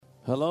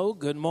Hello,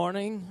 good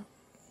morning.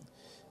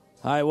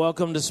 Hi,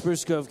 welcome to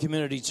Spruce Grove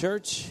Community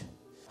Church.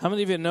 How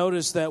many of you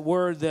noticed that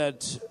word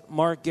that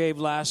Mark gave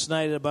last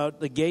night about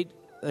the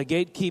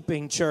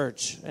gatekeeping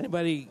church?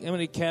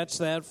 Anybody catch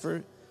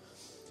that?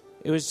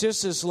 It was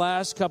just this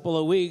last couple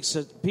of weeks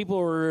that people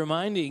were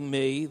reminding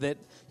me that,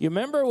 you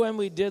remember when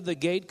we did the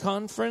gate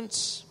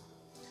conference?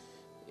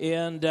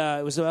 And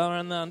it was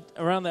around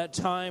that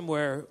time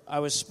where I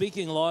was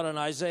speaking a lot on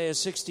Isaiah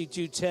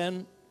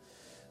 62:10,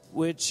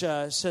 which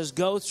says,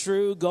 go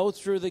through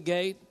the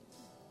gate.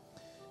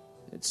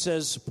 It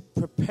says,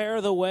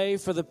 prepare the way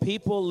for the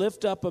people,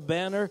 lift up a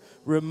banner,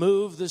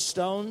 remove the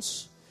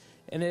stones.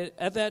 And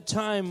at that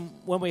time,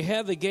 when we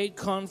had the gate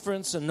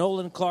conference, and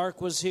Nolan Clark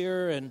was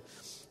here, and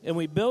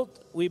we built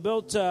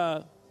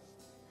a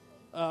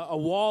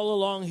wall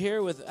along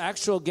here with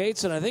actual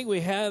gates, and I think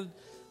we had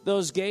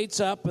those gates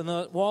up and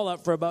the wall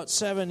up for about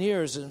 7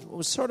 years. And it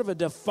was sort of a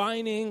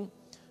defining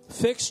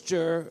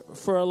fixture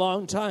for a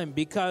long time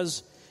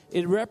because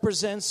it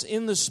represents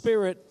in the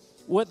Spirit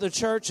what the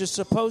church is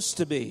supposed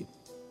to be,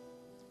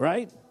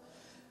 right?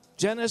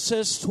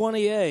 Genesis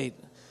 28,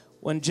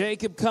 when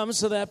Jacob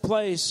comes to that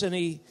place and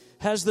he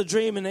has the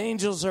dream and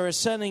angels are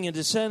ascending and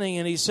descending,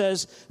 and he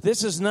says,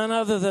 this is none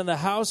other than the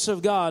house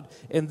of God,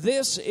 and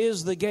this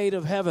is the gate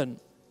of heaven.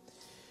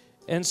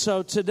 And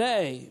so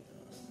today,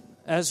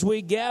 as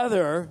we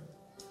gather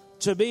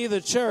to be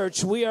the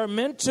church, we are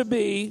meant to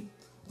be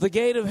the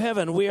gate of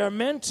heaven. We are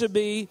meant to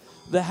be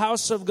the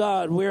house of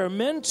God. We are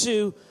meant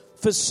to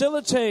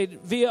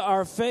facilitate via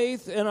our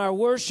faith and our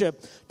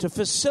worship, to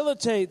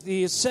facilitate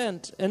the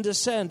ascent and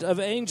descent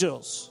of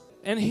angels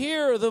and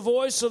hear the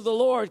voice of the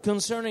Lord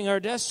concerning our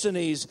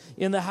destinies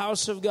in the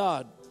house of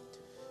God.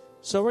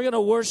 So we're going to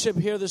worship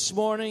here this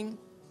morning,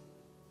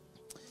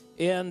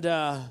 and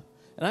I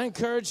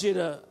encourage you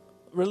to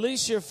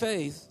release your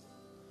faith,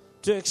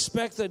 to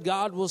expect that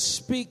God will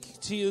speak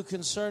to you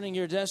concerning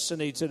your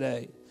destiny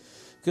today,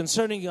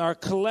 concerning our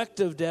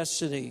collective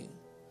destiny,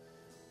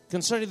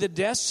 concerning the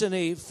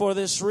destiny for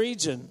this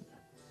region.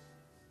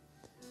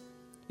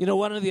 You know,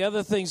 one of the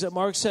other things that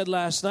Mark said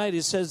last night,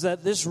 he says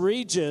that this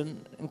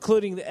region,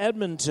 including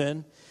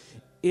Edmonton,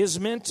 is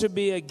meant to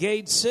be a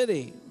gate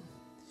city.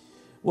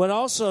 What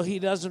also he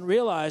doesn't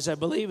realize, I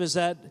believe, is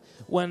that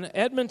when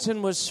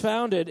Edmonton was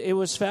founded, it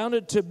was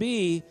founded to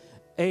be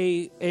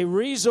a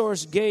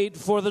resource gate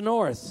for the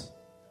north.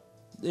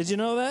 Did you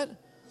know that?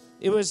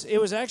 It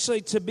was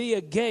actually to be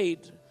a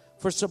gate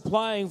for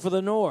supplying for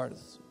the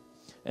north.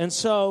 And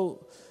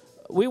so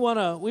we want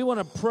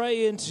to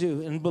pray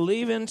into and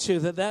believe into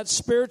that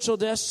spiritual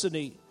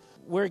destiny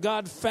where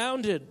God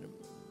founded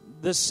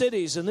the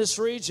cities in this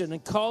region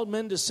and called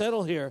men to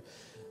settle here,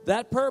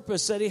 that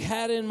purpose that he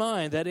had in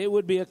mind, that it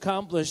would be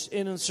accomplished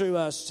in and through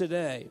us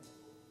today.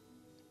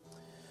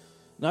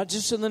 Not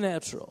just in the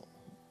natural,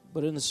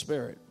 but in the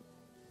spirit.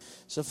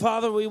 So,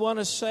 Father, we want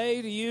to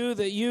say to you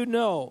that you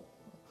know.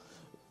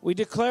 We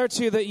declare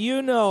to you that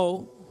you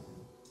know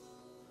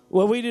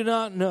what we do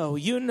not know.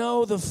 You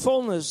know the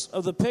fullness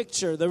of the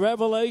picture, the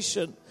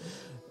revelation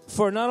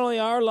for not only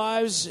our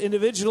lives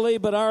individually,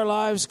 but our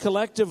lives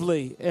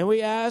collectively. And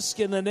we ask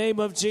in the name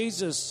of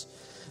Jesus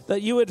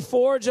that you would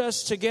forge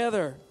us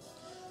together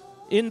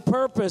in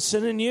purpose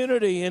and in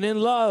unity and in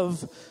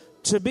love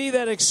to be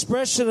that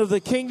expression of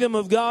the kingdom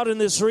of God in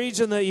this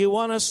region that you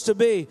want us to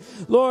be.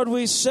 Lord,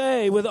 we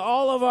say with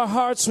all of our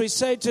hearts, we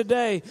say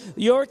today,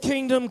 your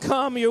kingdom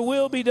come, your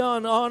will be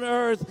done on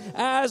earth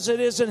as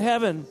it is in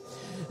heaven.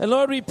 And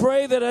Lord, we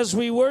pray that as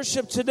we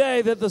worship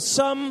today, that the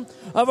sum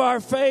of our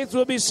faith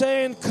will be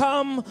saying,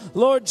 come,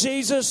 Lord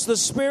Jesus, the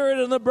Spirit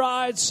and the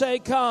bride say,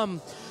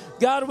 come.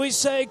 God, we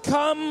say,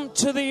 come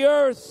to the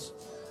earth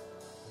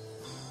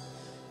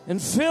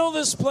and fill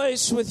this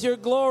place with your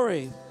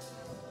glory.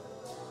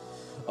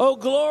 Oh,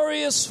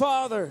 glorious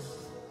Father.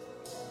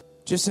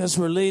 Just as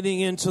we're leaning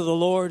into the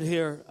Lord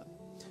here,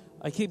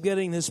 I keep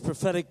getting this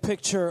prophetic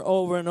picture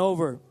over and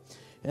over.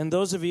 And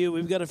those of you,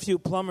 we've got a few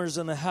plumbers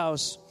in the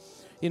house.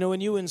 You know,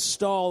 when you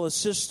install a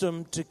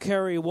system to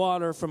carry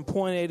water from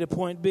point A to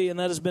point B, and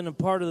that has been a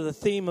part of the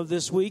theme of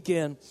this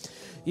weekend,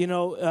 you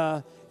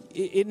know,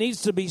 it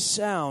needs to be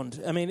sound.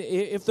 I mean,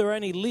 if there are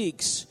any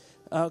leaks,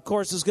 of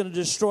course, it's going to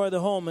destroy the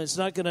home. It's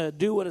not going to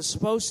do what it's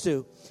supposed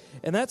to.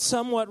 And that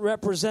somewhat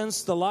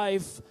represents the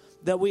life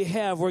that we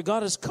have, where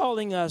God is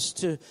calling us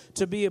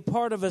to be a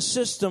part of a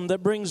system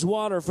that brings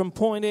water from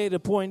point A to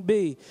point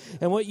B.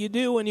 And what you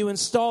do when you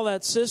install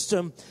that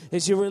system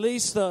is you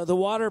release the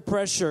water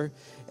pressure,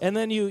 and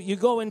then you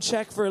go and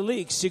check for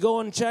leaks. You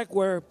go and check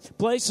where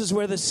places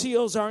where the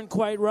seals aren't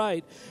quite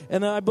right.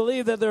 And I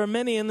believe that there are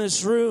many in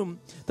this room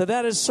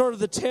that is sort of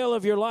the tale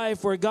of your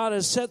life, where God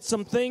has set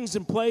some things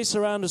in place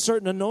around a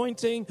certain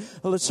anointing,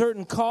 a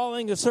certain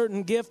calling, a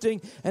certain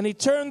gifting, and he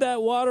turned that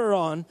water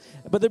on,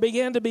 but there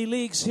began to be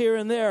leaks here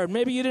and there. And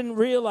maybe you didn't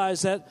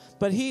realize that,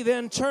 but he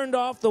then turned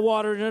off the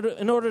water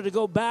in order to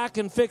go back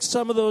and fix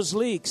some of those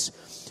leaks.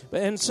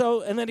 And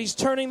then he's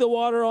turning the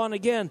water on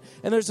again.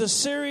 And there's a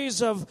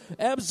series of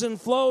ebbs and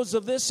flows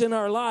of this in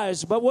our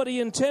lives. But what he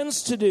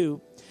intends to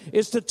do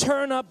is to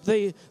turn up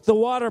the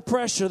water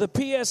pressure.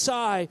 The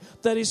PSI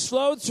that He's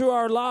flowed through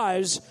our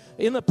lives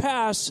in the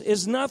past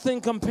is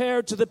nothing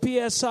compared to the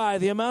PSI,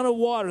 the amount of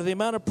water, the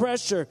amount of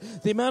pressure,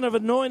 the amount of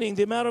anointing,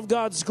 the amount of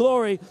God's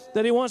glory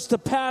that He wants to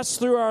pass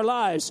through our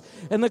lives.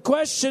 And the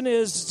question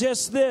is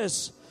just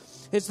this.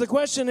 The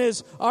question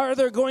is, are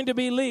there going to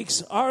be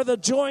leaks? Are the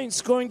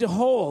joints going to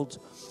hold?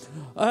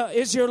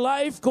 Is your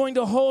life going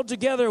to hold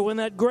together when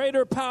that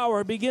greater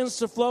power begins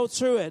to flow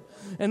through it?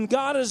 And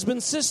God has been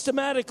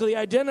systematically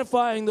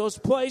identifying those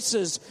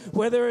places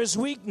where there is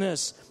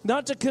weakness,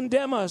 not to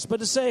condemn us, but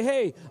to say,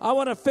 hey, I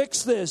want to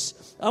fix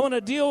this. I want to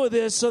deal with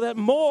this so that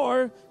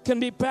more can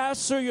be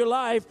passed through your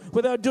life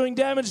without doing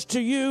damage to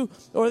you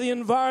or the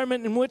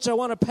environment in which I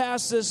want to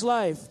pass this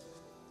life.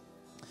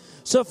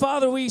 So,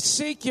 Father, we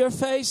seek your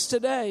face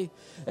today,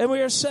 and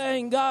we are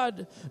saying,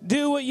 God,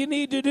 do what you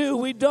need to do.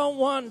 We don't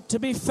want to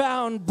be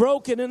found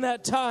broken in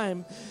that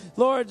time.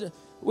 Lord,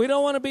 we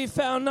don't want to be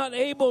found not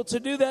able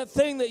to do that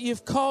thing that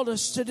you've called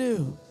us to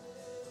do.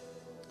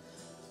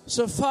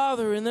 So,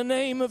 Father, in the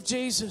name of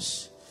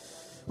Jesus,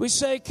 we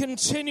say,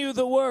 continue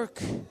the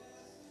work.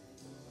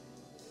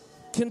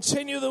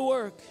 Continue the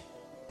work.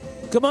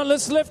 Come on,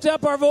 let's lift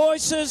up our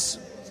voices.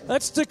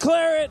 Let's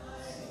declare it.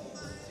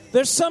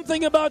 There's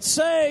something about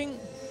saying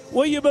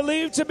what you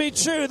believe to be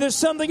true. There's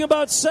something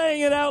about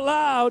saying it out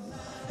loud.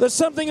 There's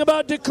something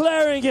about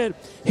declaring it.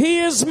 He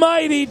is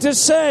mighty to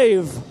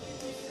save.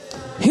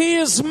 He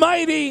is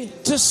mighty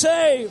to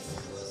save.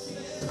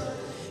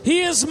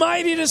 He is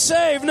mighty to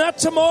save, not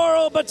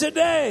tomorrow, but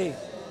today,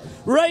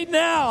 right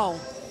now.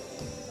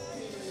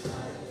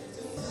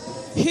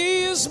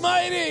 He is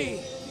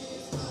mighty.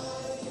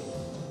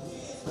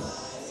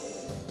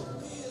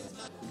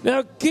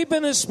 Now, keep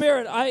in the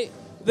spirit.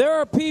 There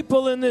are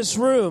people in this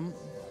room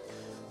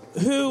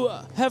who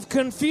have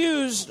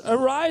confused a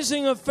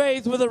rising of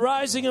faith with a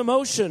rising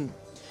emotion.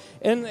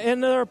 And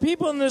there are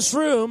people in this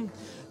room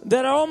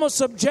that are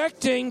almost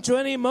objecting to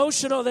any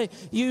emotional.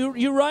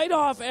 You write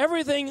off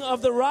everything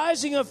of the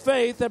rising of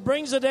faith that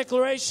brings a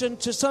declaration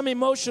to some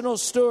emotional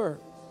stir.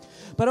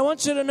 But I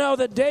want you to know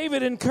that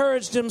David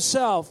encouraged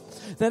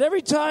himself, that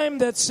every time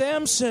that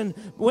Samson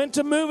went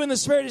to move in the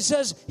Spirit, he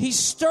says he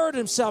stirred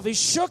himself, he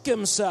shook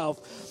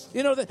himself.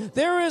 You know,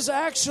 there is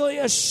actually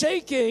a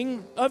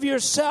shaking of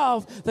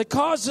yourself that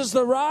causes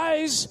the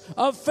rise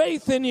of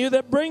faith in you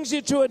that brings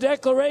you to a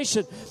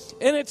declaration.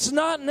 And it's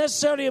not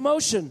necessarily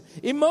emotion.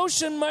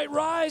 Emotion might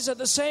rise at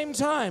the same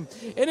time.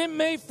 And it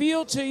may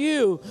feel to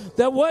you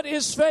that what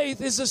is faith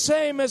is the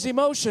same as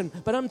emotion.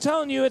 But I'm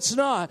telling you it's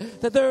not.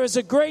 That there is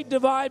a great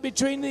divide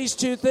between these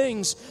two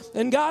things.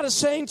 And God is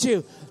saying to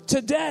you,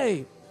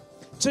 today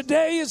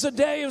is a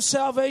day of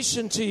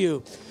salvation to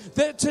you.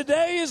 That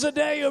today is a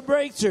day of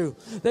breakthrough,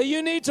 that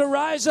you need to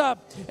rise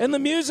up. And the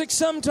music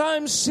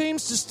sometimes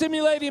seems to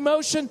stimulate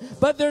emotion,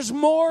 but there's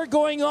more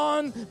going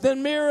on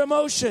than mere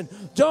emotion.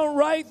 Don't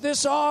write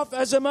this off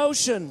as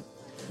emotion.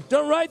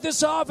 Don't write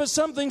this off as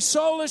something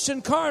soulish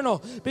and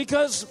carnal,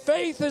 because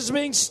faith is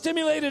being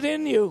stimulated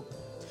in you.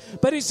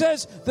 But he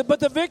says, but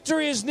the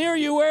victory is near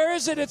you. Where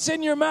is it? It's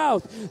in your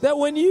mouth. That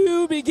when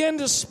you begin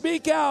to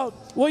speak out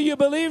what you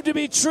believe to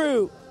be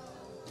true,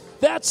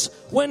 that's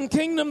when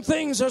kingdom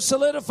things are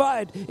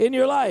solidified in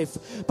your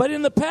life. But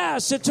in the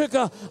past, it took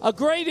a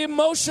great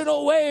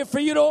emotional wave for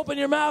you to open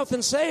your mouth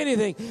and say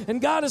anything. And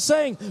God is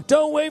saying,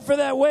 don't wait for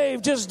that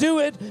wave. Just do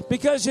it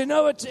because you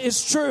know it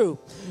is true.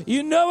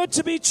 You know it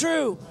to be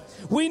true.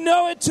 We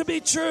know it to be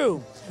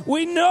true.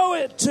 We know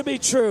it to be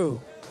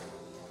true.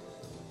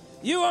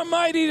 You are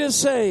mighty to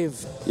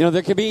save. You know,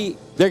 there could be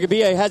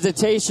a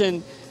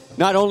hesitation.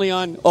 Not only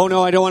on, oh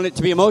no, I don't want it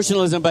to be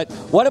emotionalism, but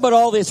what about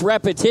all this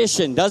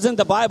repetition? Doesn't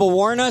the Bible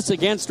warn us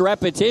against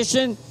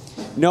repetition?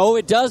 No,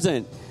 it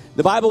doesn't.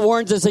 The Bible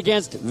warns us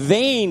against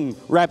vain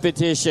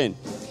repetition.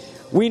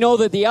 We know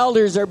that the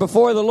elders are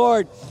before the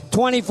Lord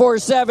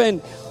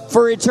 24/7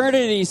 for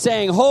eternity,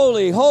 saying,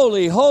 holy,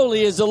 holy,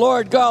 holy is the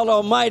Lord God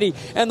Almighty,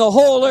 and the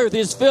whole earth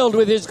is filled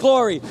with His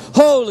glory.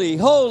 Holy,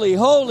 holy,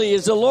 holy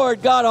is the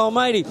Lord God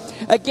Almighty.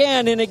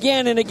 Again and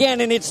again and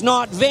again, and it's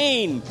not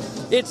vain.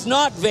 It's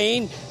not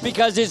vain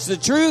because it's the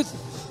truth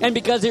and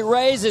because it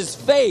raises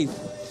faith.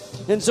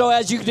 And so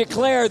as you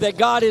declare that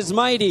God is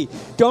mighty,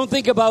 don't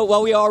think about,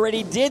 well, we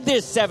already did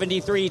this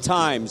 73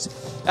 times.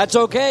 That's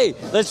okay.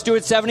 Let's do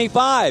it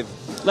 75.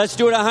 Let's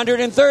do it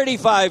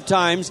 135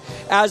 times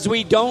as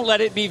we don't let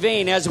it be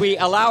vain, as we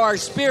allow our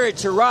spirit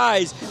to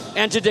rise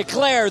and to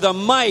declare the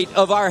might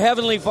of our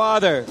Heavenly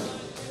Father.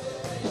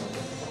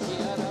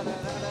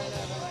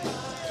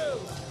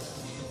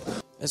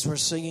 As we're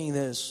singing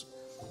this,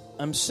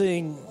 I'm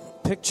seeing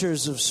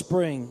pictures of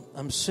spring.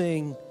 I'm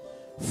seeing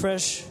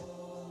fresh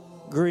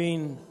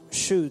green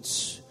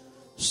shoots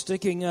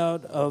sticking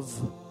out of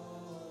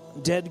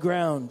dead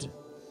ground.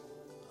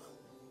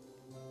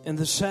 And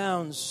the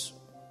sounds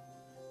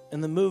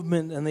and the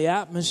movement and the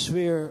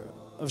atmosphere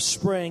of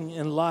spring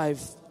and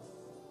life.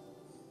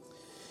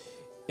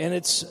 And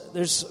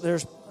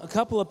there's a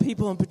couple of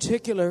people in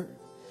particular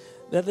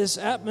that this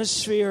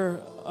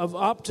atmosphere of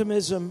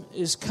optimism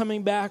is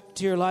coming back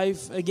to your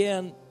life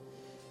again.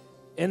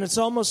 And it's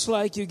almost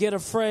like you get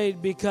afraid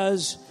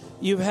because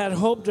you've had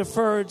hope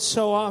deferred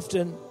so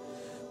often.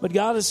 But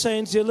God is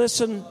saying to you,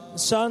 listen,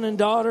 son and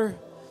daughter,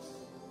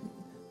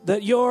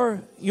 that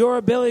your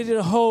ability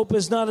to hope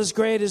is not as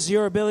great as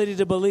your ability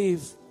to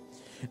believe.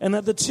 And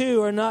that the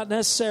two are not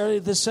necessarily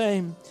the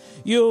same.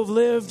 You have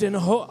lived in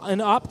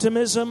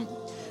optimism,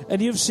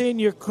 and you've seen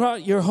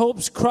your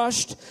hopes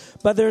crushed,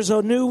 but there's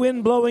a new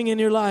wind blowing in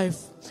your life.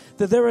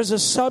 That there is a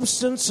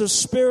substance of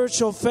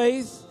spiritual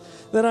faith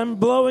that I'm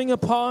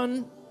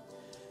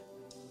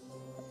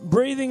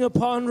breathing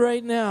upon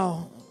right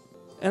now.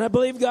 And I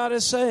believe God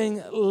is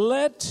saying,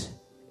 let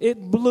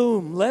it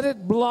bloom, let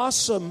it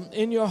blossom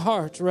in your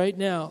heart right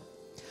now.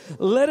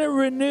 Let it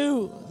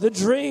renew the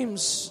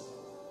dreams,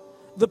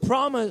 the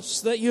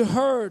promise that you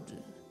heard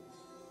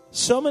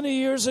so many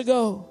years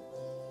ago.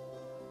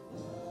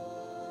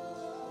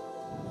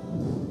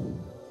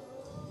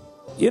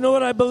 You know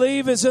what I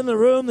believe is in the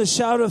room? The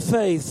shout of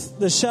faith.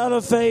 The shout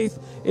of faith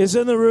is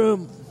in the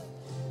room.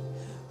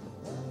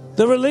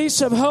 The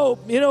release of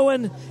hope. You know,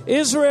 when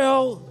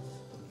Israel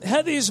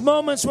had these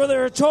moments where they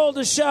were told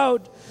to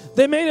shout,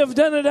 they may have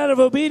done it out of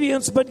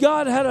obedience, but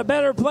God had a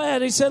better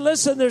plan. He said,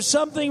 listen, there's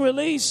something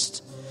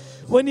released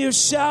when you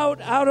shout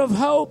out of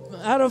hope,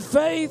 out of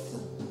faith.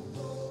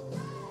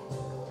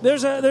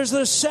 There's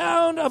the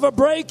sound of a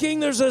breaking.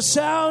 There's a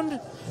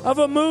sound of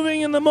a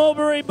moving in the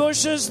mulberry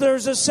bushes.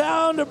 There's a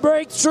sound of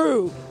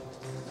breakthrough.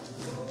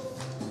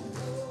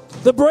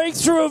 The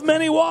breakthrough of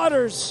many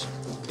waters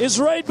is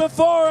right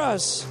before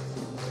us.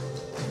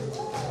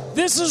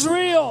 This is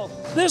real.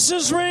 This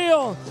is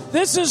real.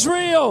 This is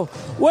real.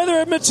 Whether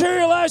it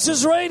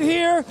materializes right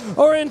here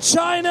or in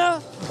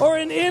China or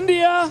in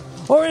India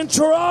or in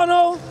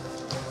Toronto,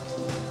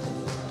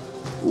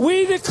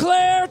 we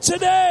declare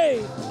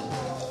today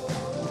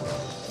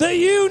that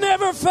you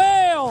never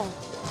fail.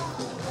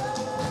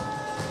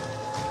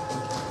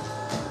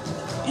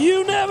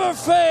 You never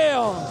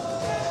fail.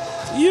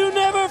 You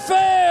never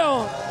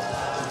fail.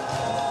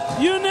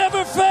 You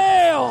never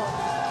fail.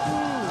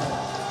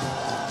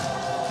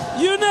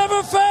 You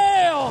never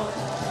fail.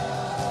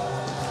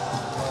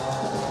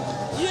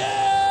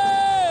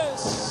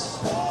 Yes.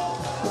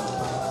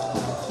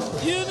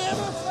 You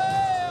never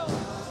fail.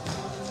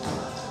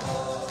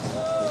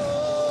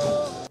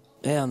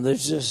 And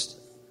there's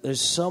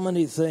so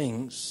many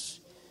things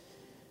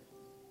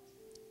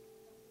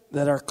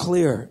that are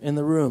clear in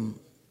the room.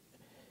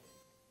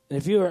 And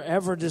if you are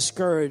ever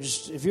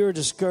discouraged, if you're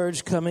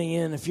discouraged coming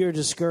in, if you're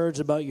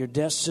discouraged about your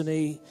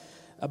destiny,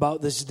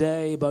 about this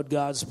day, about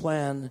God's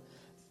plan,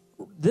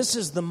 this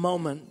is the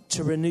moment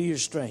to renew your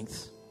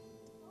strength.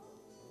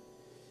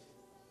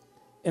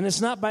 And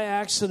it's not by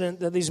accident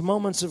that these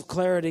moments of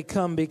clarity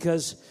come,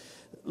 because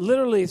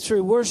literally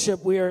through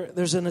worship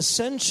there's an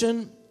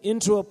ascension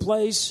into a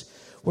place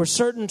where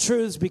certain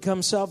truths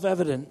become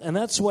self-evident. And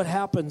that's what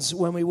happens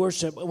when we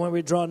worship and when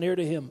we draw near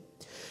to Him,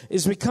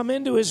 is we come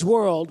into His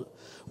world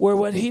where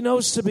what He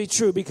knows to be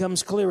true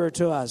becomes clearer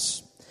to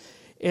us.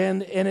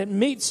 And it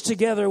meets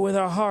together with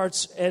our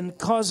hearts and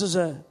causes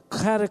a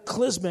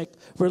cataclysmic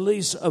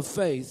release of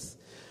faith,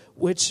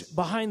 which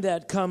behind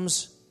that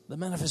comes the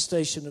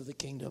manifestation of the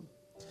kingdom.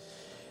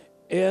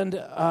 And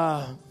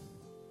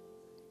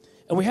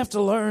we have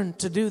to learn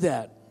to do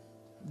that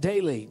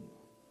daily.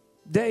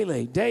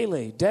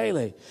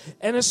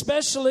 And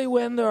especially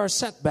when there are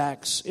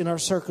setbacks in our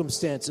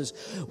circumstances.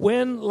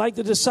 When, like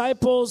the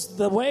disciples,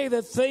 the way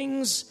that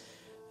things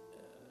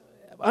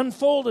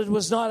unfolded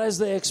was not as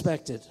they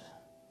expected.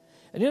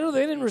 And they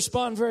didn't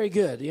respond very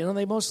good.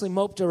 They mostly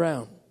moped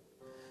around.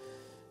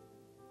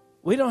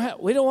 We don't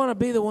want to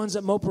be the ones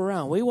that mope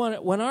around. We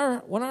want when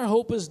our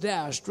hope is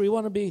dashed, we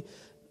want to be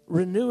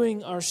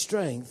renewing our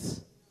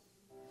strength.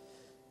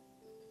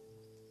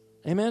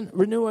 Amen.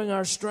 Renewing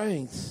our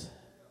strength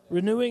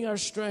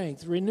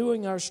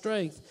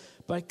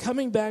by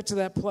coming back to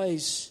that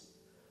place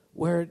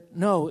where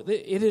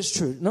it is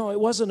true. No, it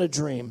wasn't a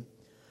dream.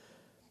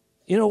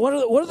 What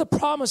are the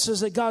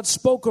promises that God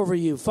spoke over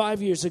you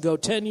 5 years ago,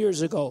 10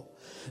 years ago,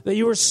 that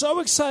you were so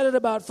excited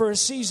about for a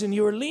season,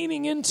 you were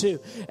leaning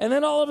into, and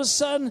then all of a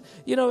sudden,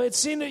 it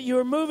seemed that you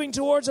were moving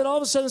towards it, all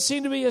of a sudden it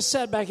seemed to be a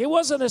setback. It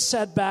wasn't a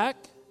setback.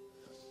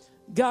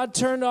 God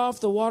turned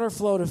off the water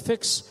flow to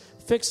fix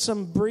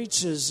some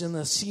breaches in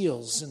the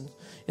seals and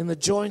in the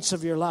joints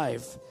of your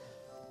life.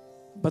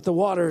 But the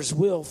waters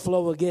will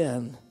flow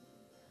again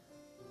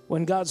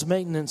when God's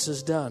maintenance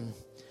is done.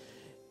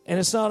 And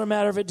it's not a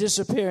matter of it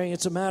disappearing.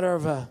 It's a matter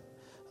of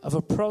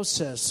a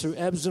process through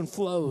ebbs and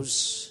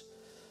flows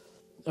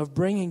of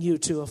bringing you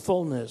to a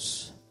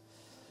fullness.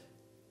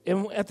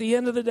 And at the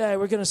end of the day,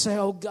 we're going to say,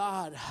 oh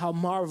God, how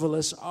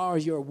marvelous are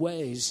your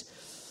ways.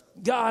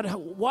 God,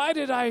 why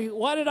did I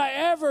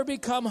ever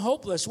become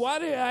hopeless? Why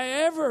did I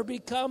ever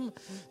become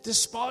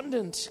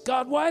despondent?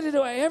 God, why did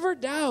I ever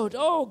doubt?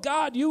 Oh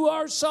God, you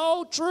are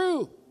so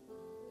true.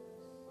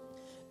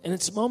 And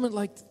it's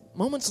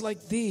moments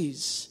like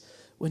these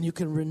when you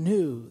can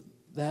renew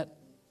that,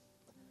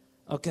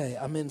 okay,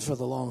 I'm in for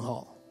the long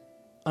haul.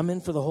 I'm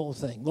in for the whole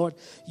thing. Lord,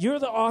 you're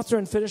the author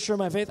and finisher of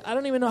my faith. I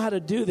don't even know how to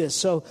do this.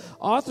 So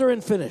author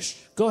and finish.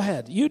 Go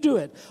ahead. You do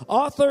it.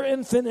 Author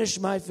and finish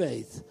my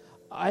faith.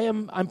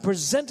 I'm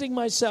presenting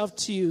myself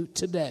to you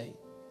today.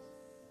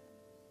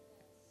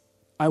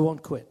 I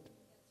won't quit.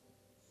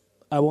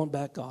 I won't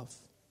back off.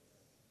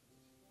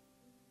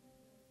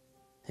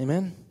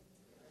 Amen?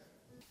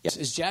 Yes.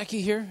 Is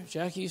Jackie here?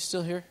 Jackie, you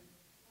still here?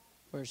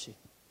 Where is she?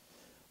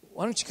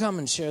 Why don't you come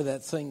and share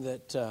that thing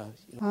that...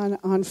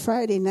 On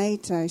Friday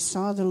night, I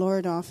saw the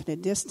Lord off at a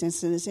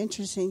distance, and it's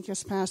interesting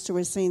because Pastor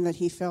was saying that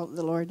he felt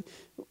the Lord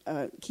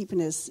keeping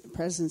his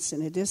presence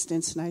in a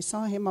distance, and I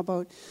saw him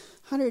about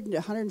 100 to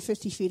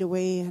 150 feet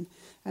away,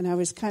 and I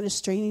was kind of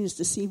straining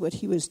to see what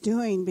he was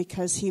doing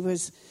because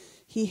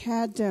he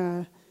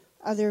had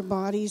other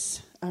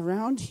bodies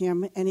around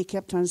him, and he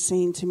kept on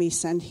saying to me,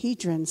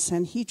 Sanhedrin,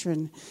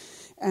 Sanhedrin.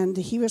 And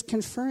he was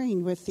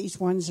conferring with these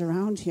ones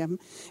around him.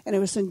 And it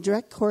was in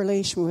direct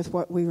correlation with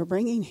what we were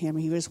bringing him.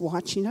 He was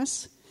watching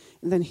us,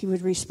 and then he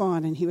would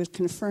respond. And he was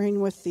conferring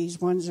with these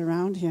ones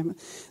around him,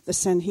 the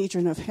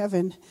Sanhedrin of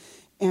heaven.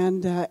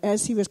 And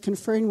as he was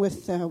conferring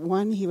with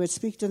one, he would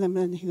speak to them,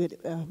 and he would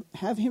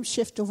have him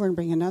shift over and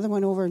bring another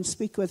one over and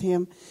speak with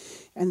him.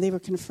 And they were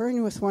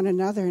conferring with one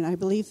another. And I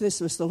believe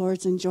this was the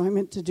Lord's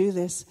enjoyment to do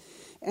this.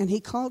 And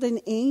he called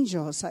in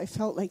angels. I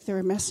felt like they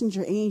were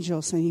messenger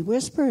angels. And he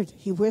whispered.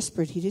 He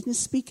didn't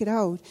speak it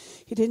out.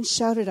 He didn't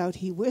shout it out.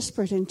 He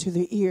whispered into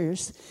their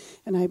ears.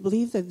 And I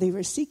believe that they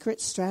were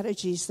secret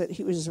strategies that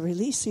he was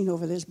releasing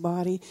over this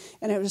body.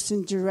 And it was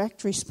in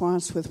direct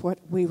response with what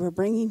we were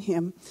bringing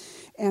him.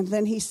 And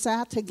then he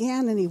sat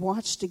again and he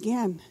watched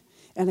again.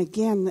 And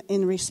again,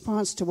 in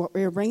response to what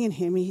we were bringing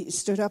him, he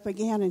stood up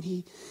again and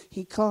he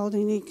called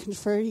and he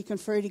conferred,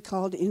 he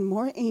called in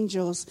more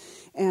angels,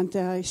 and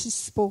he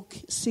spoke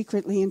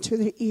secretly into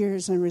their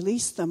ears and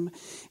released them.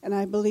 And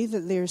I believe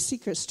that there are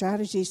secret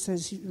strategies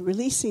that he's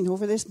releasing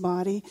over this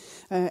body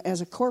as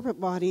a corporate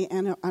body,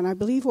 and I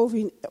believe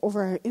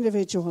over our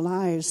individual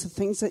lives, the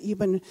things that you've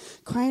been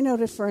crying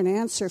out for an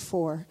answer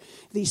for,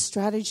 these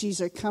strategies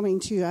are coming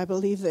to you. I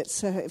believe that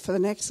for the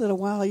next little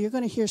while, you're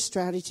going to hear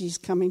strategies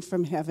coming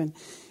from heaven.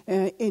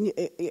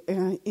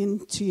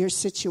 Into your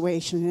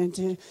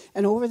situation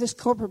and over this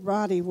corporate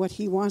body, what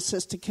he wants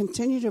us to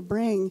continue to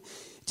bring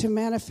to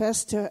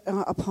manifest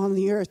upon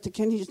the earth, to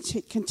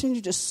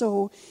continue to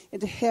sow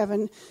into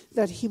heaven,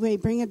 that he may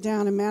bring it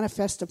down and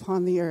manifest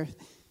upon the earth.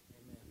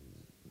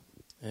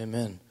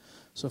 Amen.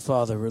 So,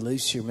 Father,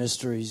 release your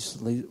mysteries,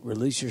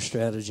 release your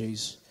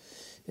strategies,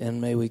 and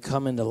may we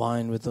come into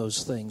line with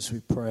those things, we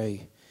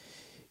pray,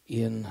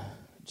 in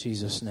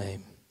Jesus'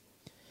 name.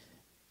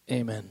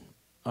 Amen.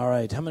 All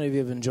right, how many of you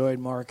have enjoyed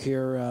Mark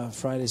here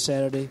Friday,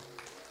 Saturday?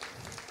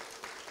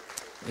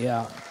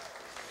 Yeah,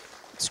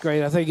 it's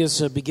great. I think it's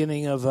a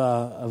beginning of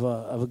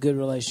a good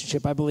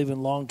relationship. I believe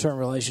in long-term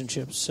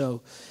relationships,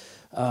 so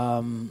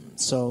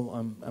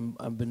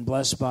I've been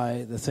blessed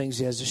by the things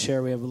he has to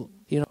share. We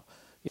have,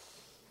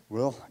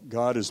 Well,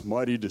 God is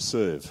mighty to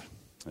save.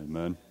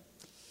 Amen.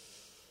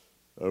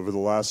 Over the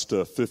last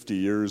 50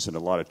 years in a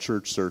lot of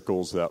church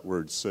circles, that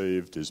word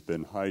saved has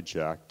been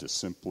hijacked to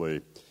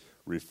simply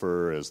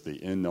refer as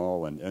the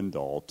end-all and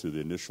end-all to the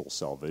initial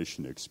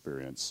salvation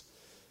experience.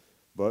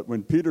 But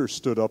when Peter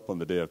stood up on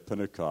the day of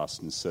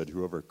Pentecost and said,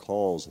 whoever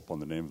calls upon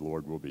the name of the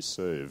Lord will be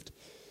saved,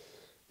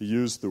 he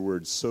used the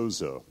word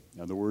sozo.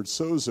 And the word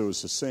sozo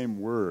is the same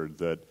word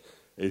that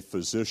a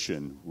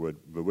physician would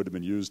have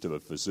been used of a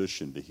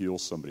physician to heal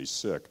somebody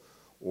sick,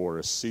 or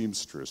a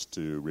seamstress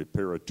to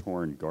repair a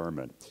torn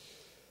garment.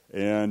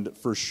 And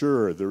for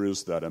sure, there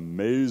is that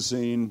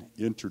amazing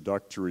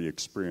introductory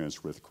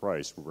experience with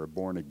Christ where we're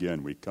born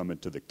again. We come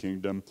into the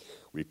kingdom.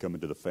 We come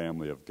into the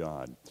family of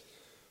God.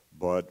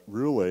 But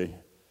really,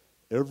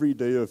 every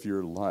day of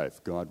your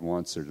life, God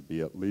wants there to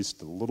be at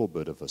least a little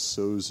bit of a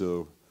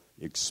sozo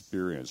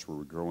experience where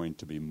we're growing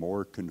to be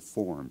more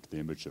conformed to the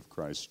image of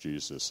Christ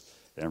Jesus,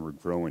 and we're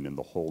growing in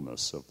the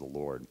wholeness of the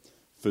Lord,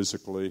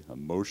 physically,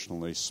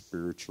 emotionally,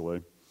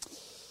 spiritually.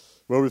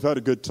 Well, we've had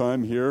a good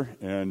time here,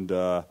 and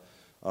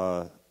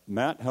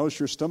Matt, how's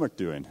your stomach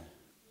doing?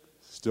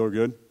 Still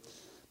good?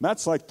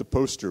 Matt's like the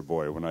poster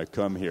boy when I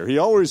come here. He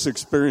always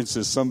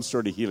experiences some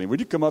sort of healing. Would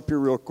you come up here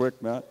real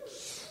quick, Matt?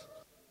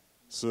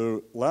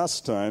 So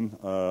last time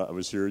I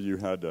was here, you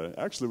had,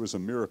 actually it was a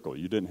miracle.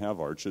 You didn't have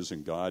arches,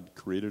 and God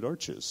created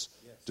arches.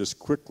 Yes. Just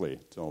quickly,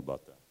 tell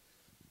about that.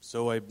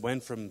 So I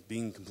went from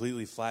being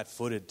completely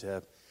flat-footed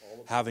to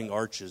having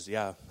arches.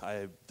 Yeah,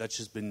 that's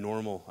just been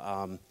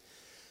normal.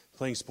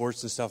 Playing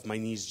sports and stuff, my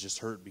knees just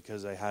hurt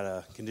because I had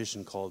a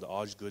condition called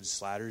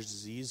Osgood-Schlatter's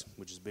disease,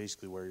 which is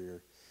basically where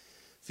your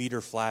feet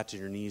are flat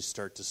and your knees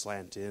start to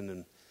slant in,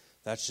 and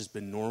that's just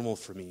been normal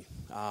for me.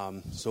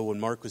 So when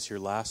Mark was here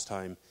last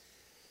time,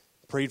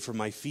 prayed for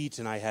my feet,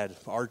 and I had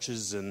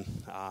arches, and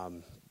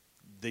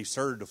they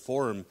started to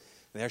form, and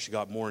they actually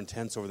got more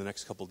intense over the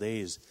next couple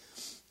days.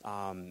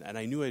 And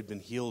I knew I'd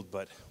been healed,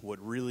 but what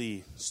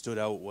really stood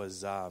out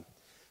was I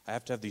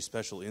have to have these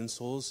special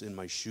insoles in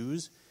my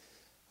shoes.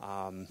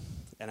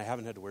 And I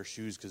haven't had to wear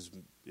shoes because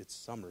it's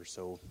summer,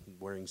 so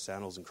wearing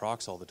sandals and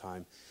Crocs all the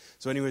time.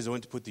 So anyways, I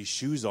went to put these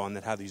shoes on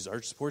that have these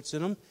arch supports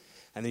in them,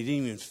 and they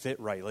didn't even fit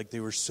right. Like, they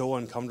were so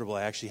uncomfortable,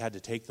 I actually had to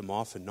take them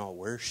off and not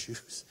wear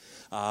shoes.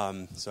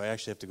 So I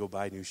actually have to go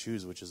buy new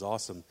shoes, which is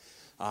awesome.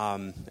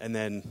 And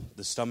then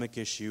the stomach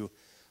issue,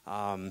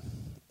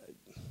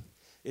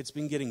 it's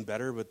been getting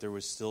better, but there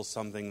was still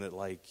something that,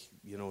 like,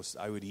 you know,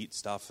 I would eat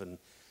stuff and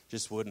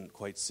just wouldn't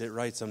quite sit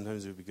right.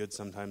 Sometimes it would be good,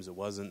 sometimes it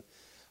wasn't.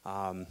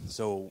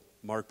 So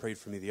Mark prayed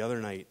for me the other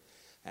night,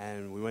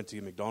 and we went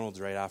to McDonald's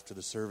right after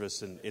the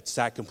service, and it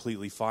sat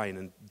completely fine.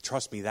 And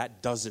trust me,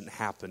 that doesn't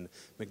happen.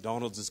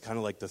 McDonald's is kind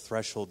of like the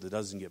threshold that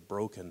doesn't get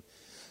broken.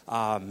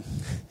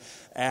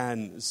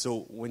 And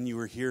so when you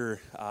were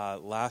here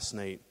last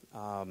night,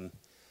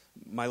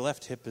 my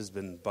left hip has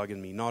been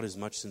bugging me, not as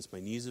much since my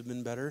knees have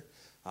been better,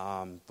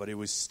 but it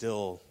was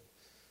still,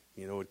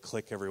 you know, it would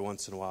click every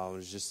once in a while. It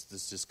was just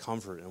this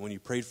discomfort. And when you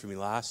prayed for me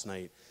last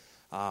night,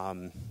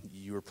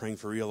 you were praying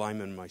for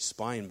realignment in my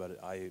spine, but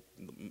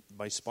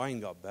my spine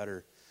got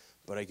better,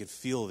 but I could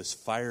feel this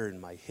fire in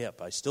my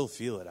hip. I still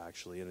feel it,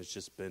 actually, and it's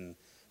just been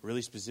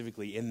really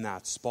specifically in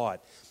that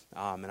spot.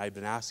 And I've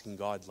been asking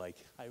God, like,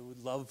 I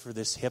would love for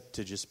this hip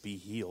to just be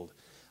healed.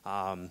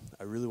 I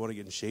really want to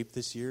get in shape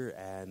this year,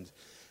 and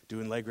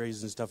doing leg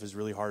raises and stuff is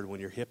really hard when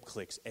your hip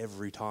clicks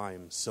every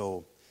time.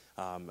 So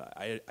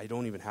I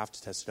don't even have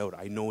to test it out.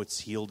 I know it's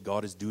healed.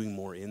 God is doing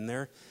more in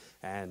there.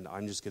 And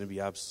I'm just going to be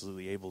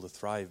absolutely able to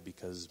thrive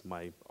because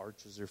my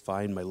arches are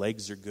fine, my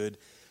legs are good,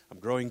 I'm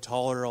growing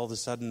taller all of a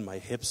sudden, my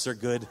hips are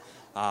good,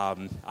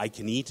 I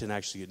can eat and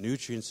actually get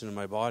nutrients into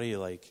my body.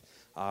 Like,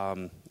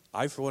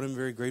 I, for one, am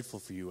very grateful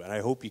for you, and I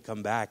hope you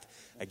come back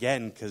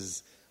again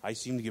because I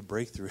seem to get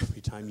breakthrough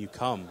every time you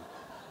come.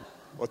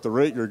 Well, at the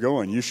rate you're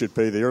going, you should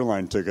pay the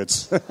airline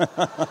tickets.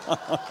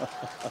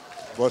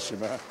 Bless you,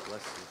 Matt. Bless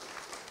you.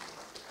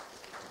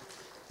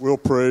 We'll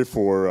pray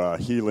for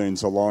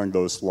healings along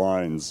those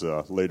lines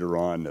later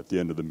on at the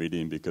end of the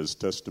meeting because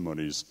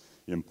testimonies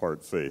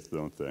impart faith,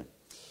 don't they?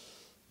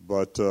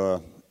 But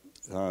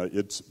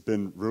it's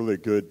been really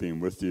good being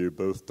with you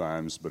both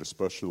times, but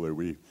especially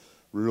we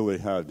really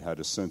had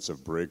a sense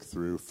of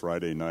breakthrough.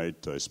 Friday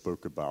night I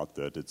spoke about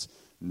that. It's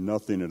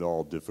nothing at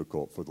all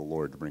difficult for the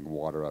Lord to bring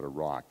water out of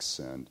rocks,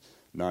 and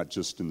not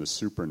just in the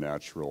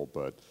supernatural,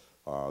 but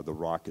the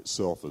rock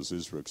itself, as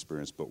Israel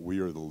experienced, but we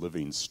are the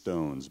living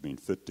stones being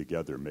fit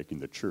together, making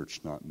the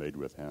church not made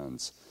with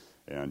hands.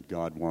 And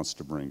God wants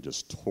to bring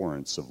just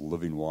torrents of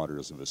living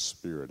waters of His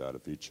Spirit out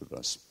of each of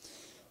us.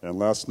 And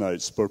last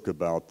night spoke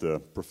about the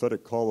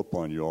prophetic call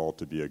upon you all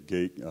to be a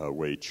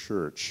gateway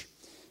church,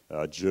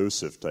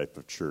 Joseph type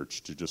of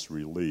church, to just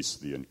release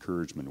the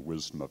encouragement and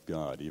wisdom of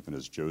God, even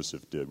as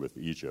Joseph did with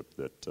Egypt,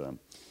 that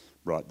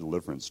brought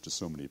deliverance to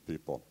so many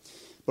people.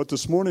 But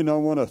this morning I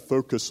want to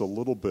focus a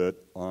little bit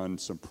on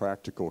some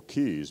practical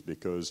keys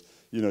because,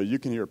 you know, you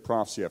can hear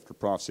prophecy after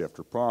prophecy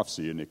after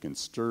prophecy and it can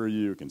stir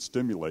you, it can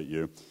stimulate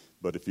you,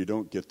 but if you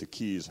don't get the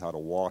keys how to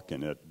walk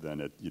in it,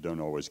 then you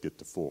don't always get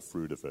the full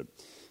fruit of it.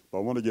 But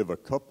I want to give a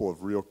couple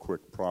of real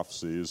quick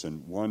prophecies,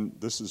 and one,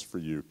 this is for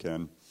you,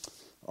 Ken.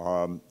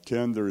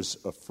 Ken,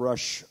 there's a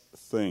fresh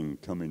thing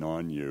coming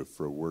on you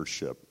for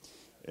worship,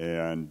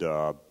 and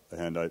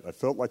I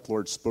felt like the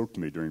Lord spoke to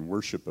me during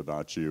worship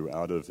about you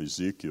out of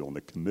Ezekiel and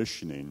the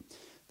commissioning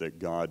that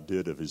God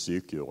did of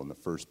Ezekiel in the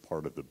first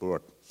part of the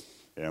book.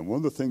 And one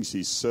of the things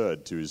He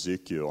said to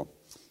Ezekiel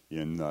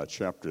in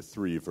chapter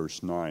 3,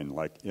 verse 9,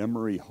 like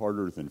emery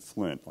harder than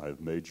flint, I have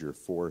made your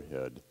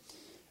forehead.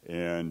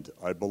 And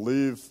I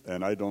believe,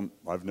 and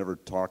I've never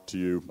talked to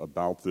you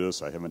about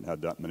this. I haven't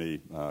had that many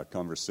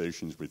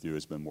conversations with you.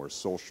 It's been more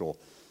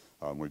social.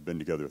 We've been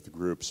together with the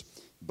groups.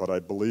 But I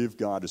believe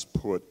God has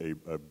put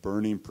a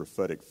burning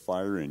prophetic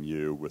fire in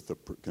you with the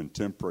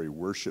contemporary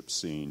worship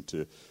scene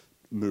to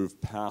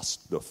move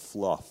past the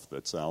fluff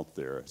that's out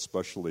there,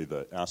 especially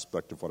the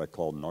aspect of what I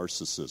call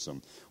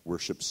narcissism,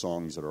 worship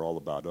songs that are all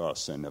about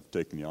us and have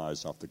taken the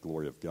eyes off the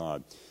glory of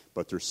God.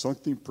 But there's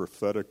something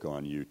prophetic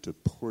on you to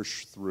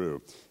push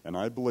through. And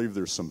I believe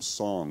there's some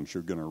songs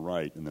you're going to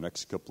write in the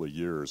next couple of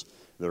years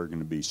that are going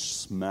to be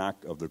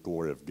smack of the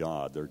glory of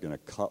God. They're going to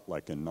cut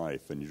like a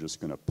knife, and you're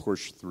just going to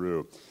push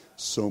through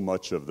so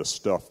much of the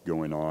stuff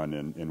going on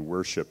in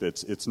worship.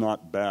 It's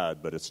not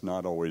bad, but it's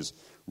not always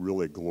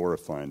really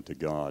glorifying to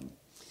God.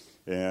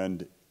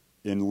 And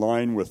in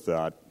line with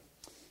that,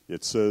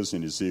 it says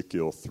in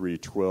Ezekiel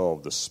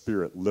 3:12, the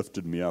Spirit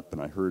lifted me up,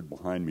 and I heard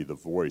behind me the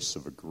voice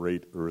of a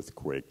great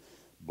earthquake.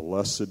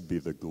 Blessed be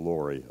the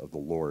glory of the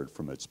Lord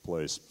from its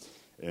place.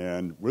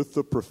 And with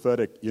the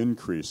prophetic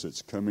increase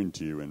that's coming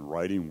to you in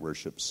writing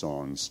worship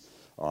songs,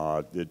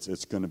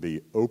 it's going to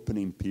be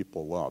opening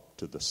people up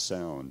to the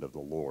sound of the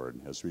Lord.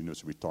 As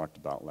we talked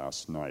about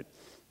last night,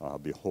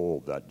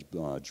 behold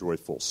that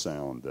joyful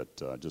sound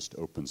that just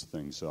opens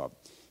things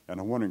up. And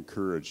I want to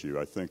encourage you.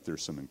 I think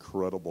there's some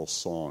incredible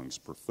songs,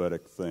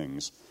 prophetic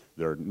things.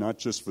 They're not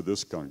just for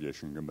this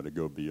congregation, but to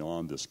go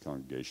beyond this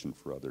congregation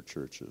for other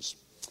churches.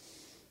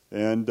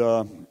 And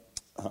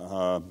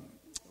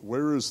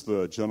where where is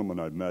the gentleman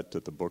I met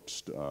at the book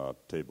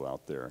table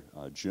out there?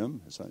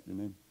 Jim, is that your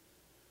name?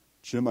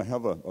 Jim, I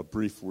have a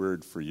brief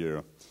word for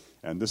you.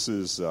 And this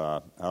is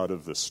out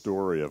of the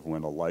story of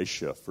when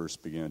Elisha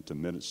first began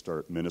to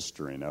start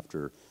ministering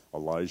after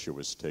Elijah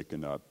was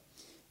taken up,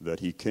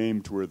 that he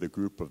came to where the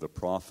group of the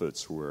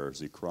prophets were as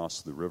he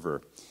crossed the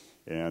river.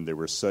 And they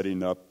were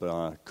setting up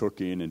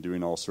cooking and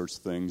doing all sorts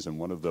of things. And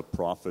one of the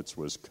prophets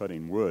was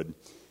cutting wood.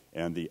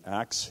 And the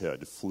axe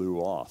head flew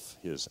off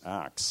his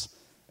axe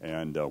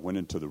and went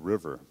into the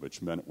river,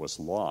 which meant it was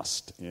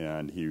lost.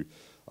 And he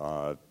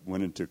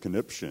went into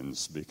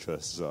conniptions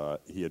because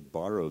he had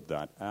borrowed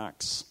that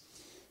axe.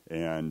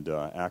 And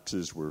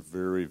axes were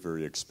very,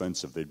 very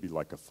expensive. They'd be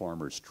like a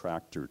farmer's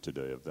tractor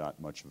today of that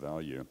much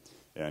value.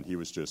 And he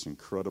was just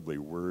incredibly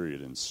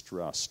worried and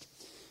stressed.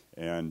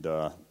 And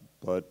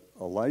but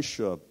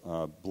Elisha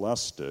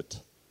blessed it,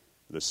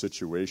 the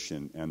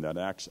situation, and that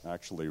axe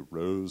actually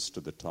rose to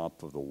the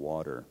top of the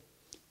water,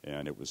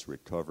 and it was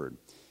recovered.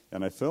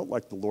 And I felt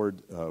like the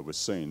Lord was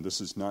saying, this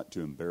is not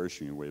to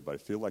embarrass you in a way, but I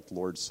feel like the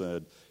Lord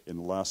said in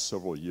the last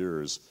several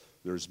years,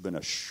 there's been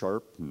a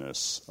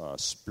sharpness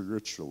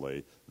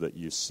spiritually that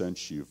you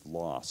sense you've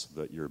lost,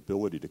 that your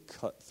ability to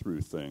cut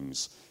through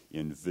things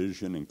in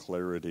vision and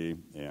clarity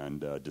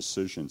and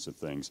decisions of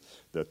things,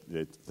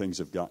 that things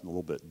have gotten a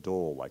little bit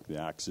dull, like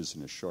the axe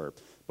isn't as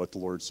sharp. But the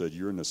Lord said,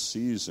 you're in a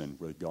season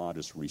where God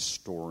is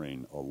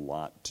restoring a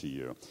lot to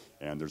you.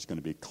 And there's going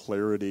to be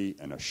clarity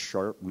and a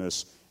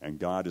sharpness, and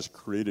God has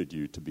created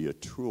you to be a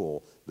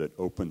tool that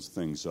opens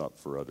things up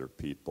for other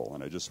people.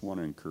 And I just want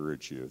to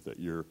encourage you that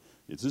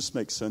does this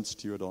make sense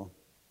to you at all?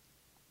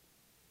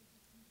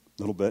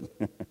 A little bit?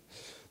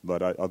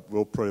 But I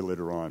will pray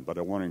later on. But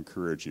I want to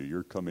encourage you.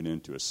 You're coming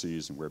into a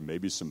season where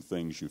maybe some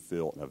things you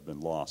feel have been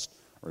lost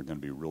are going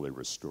to be really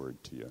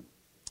restored to you.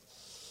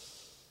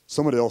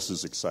 Somebody else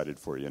is excited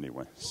for you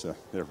anyway. So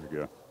there we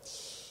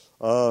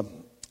go.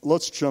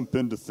 Let's jump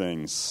into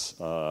things.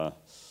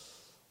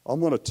 I'm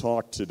going to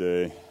talk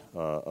today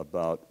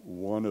about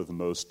one of the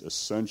most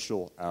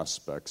essential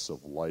aspects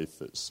of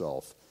life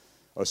itself,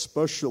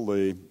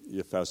 especially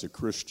if, as a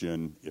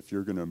Christian, if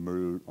you're going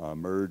to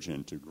merge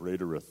into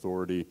greater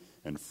authority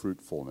and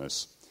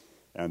fruitfulness,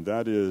 and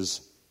that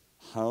is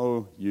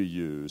how you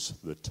use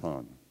the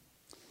tongue.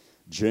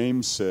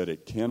 James said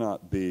it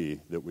cannot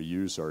be that we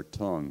use our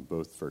tongue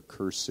both for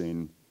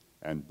cursing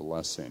and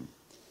blessing.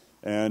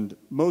 And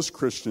most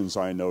Christians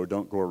I know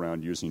don't go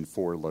around using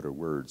four-letter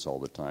words all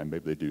the time.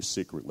 Maybe they do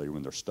secretly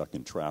when they're stuck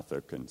in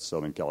traffic in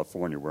Southern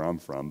California, where I'm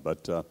from.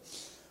 But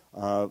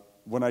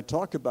when I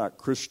talk about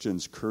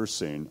Christians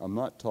cursing, I'm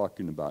not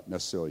talking about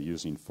necessarily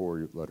using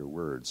four-letter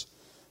words,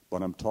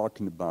 but I'm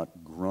talking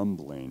about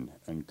grumbling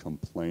and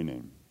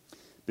complaining.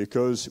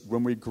 Because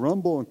when we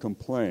grumble and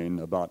complain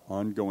about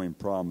ongoing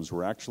problems,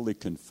 we're actually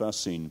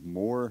confessing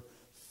more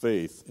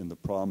faith in the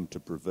problem to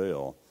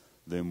prevail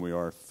than we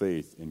are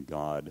faith in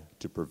God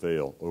to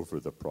prevail over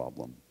the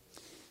problem.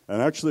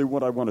 And actually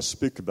what I want to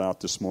speak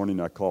about this morning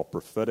I call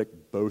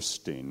prophetic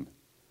boasting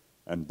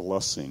and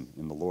blessing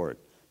in the Lord.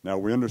 Now,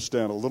 we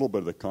understand a little bit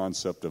of the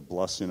concept of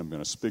blessing. I'm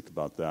going to speak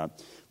about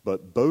that.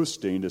 But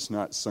boasting is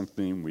not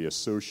something we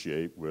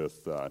associate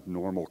with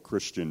normal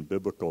Christian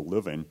biblical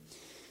living.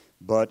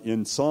 But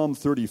in Psalm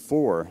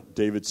 34,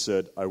 David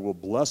said, I will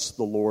bless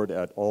the Lord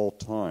at all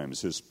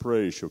times. His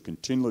praise shall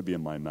continually be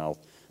in my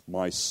mouth.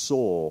 My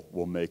soul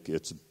will make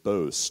its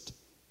boast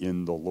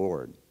in the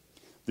Lord.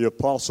 The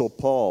Apostle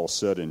Paul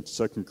said in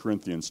 2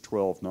 Corinthians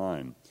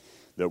 12:9,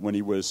 that when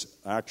he was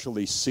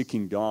actually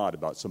seeking God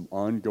about some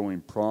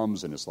ongoing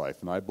problems in his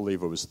life, and I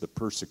believe it was the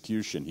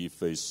persecution he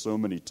faced so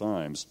many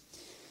times,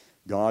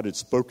 God had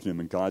spoken to him,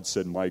 and God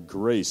said, my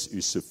grace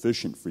is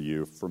sufficient for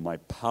you, for my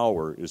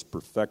power is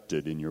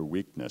perfected in your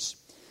weakness.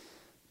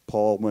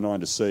 Paul went on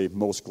to say,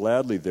 most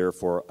gladly,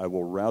 therefore, I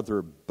will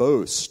rather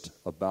boast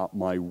about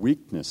my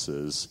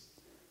weaknesses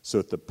so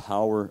that the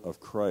power of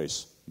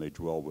Christ may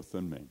dwell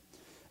within me.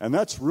 And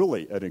that's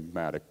really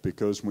enigmatic,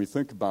 because when we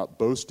think about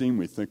boasting,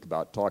 we think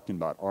about talking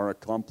about our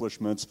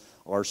accomplishments,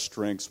 our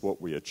strengths,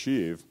 what we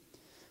achieve.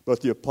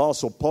 But the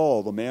Apostle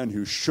Paul, the man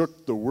who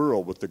shook the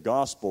world with the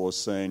gospel, is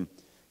saying,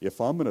 if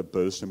I'm going to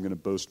boast, I'm going to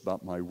boast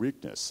about my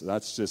weakness.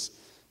 That's just,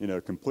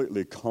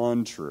 completely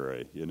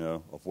contrary,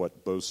 of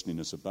what boasting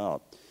is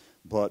about.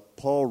 But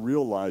Paul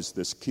realized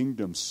this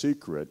kingdom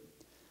secret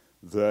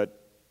that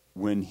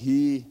when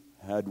he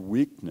had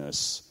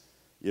weakness,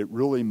 it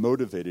really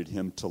motivated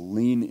him to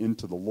lean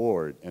into the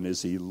Lord. And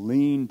as he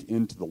leaned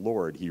into the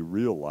Lord, he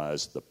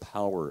realized the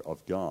power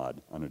of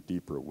God on a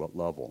deeper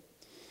level.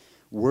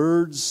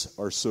 Words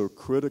are so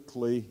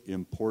critically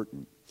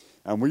important.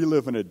 And we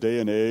live in a day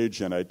and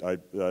age, and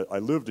I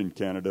lived in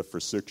Canada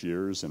for 6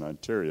 years, in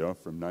Ontario,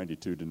 from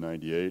 92 to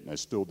 98, and I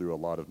still do a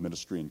lot of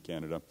ministry in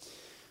Canada.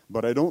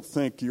 But I don't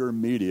think your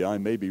media, I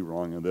may be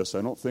wrong on this,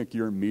 I don't think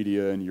your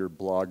media and your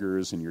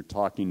bloggers and your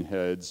talking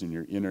heads and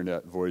your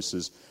internet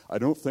voices, I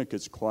don't think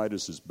it's quite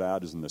as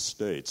bad as in the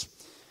States.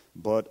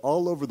 But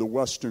all over the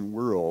Western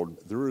world,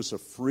 there is a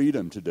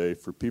freedom today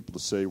for people to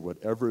say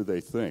whatever they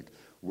think.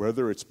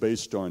 whether it's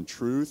based on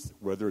truth,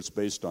 whether it's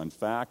based on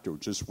fact, or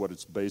just what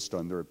it's based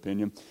on their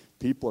opinion.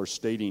 People are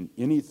stating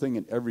anything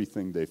and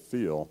everything they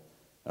feel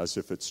as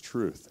if it's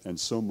truth, and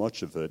so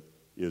much of it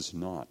is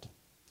not.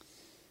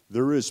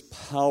 There is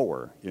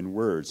power in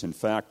words. In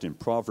fact, in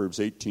Proverbs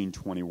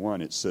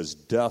 18:21, it says,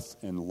 "Death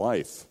and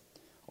life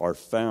are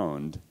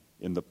found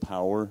in the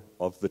power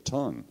of the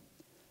tongue,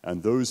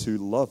 and those who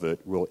love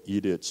it will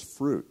eat its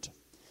fruit."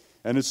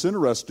 And it's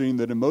interesting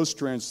that in most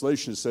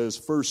translations it says,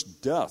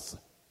 first death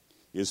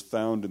is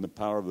found in the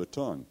power of the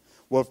tongue.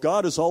 Well, if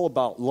God is all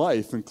about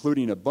life,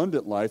 including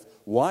abundant life,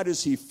 why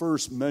does he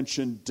first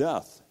mention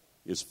death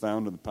is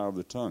found in the power of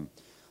the tongue?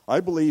 I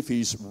believe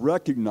he's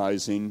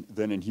recognizing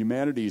that in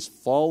humanity's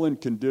fallen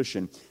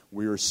condition,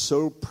 we are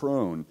so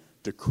prone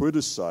to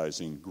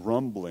criticizing,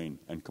 grumbling,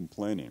 and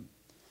complaining.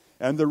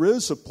 And there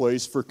is a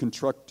place for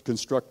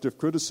constructive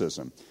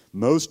criticism.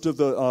 Most of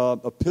the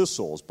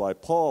epistles by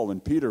Paul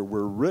and Peter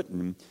were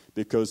written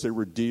because they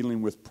were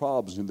dealing with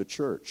problems in the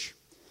church.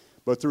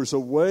 But there's a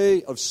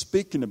way of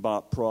speaking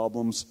about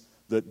problems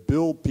that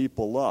build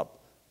people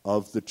up,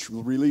 of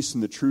releasing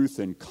the truth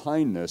in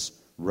kindness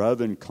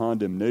rather than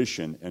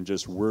condemnation and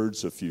just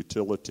words of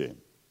futility.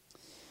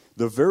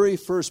 The very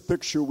first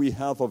picture we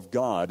have of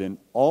God in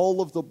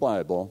all of the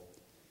Bible,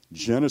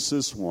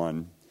 Genesis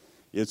 1,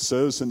 it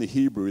says in the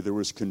Hebrew there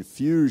was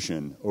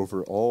confusion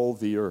over all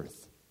the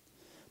earth.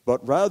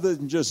 But rather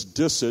than just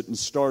diss it and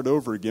start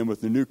over again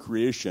with the new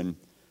creation,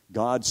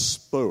 God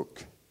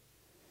spoke.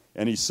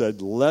 And he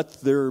said,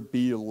 "Let there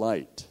be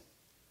light."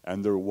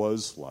 And there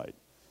was light.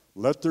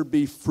 Let there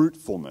be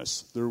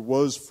fruitfulness. There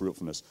was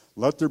fruitfulness.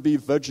 Let there be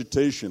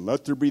vegetation.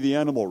 Let there be the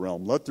animal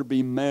realm. Let there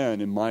be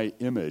man in my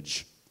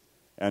image.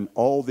 And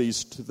all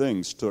these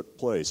things took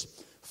place.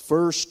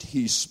 First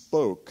he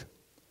spoke,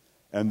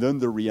 and then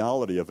the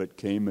reality of it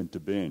came into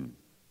being.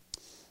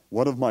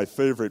 One of my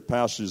favorite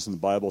passages in the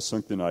Bible,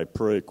 something I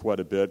pray quite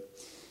a bit,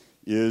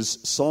 is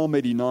Psalm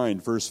 89,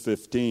 verse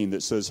 15,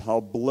 that says, "How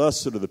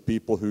blessed are the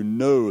people who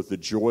know the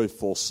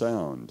joyful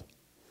sound.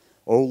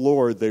 O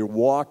Lord, they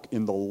walk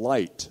in the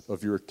light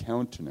of your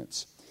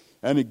countenance."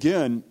 And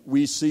again,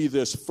 we see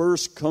this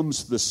first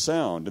comes the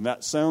sound, and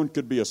that sound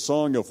could be a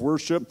song of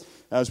worship,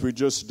 as we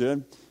just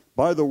did.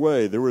 By the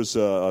way, there was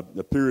a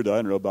period, I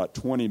don't know, about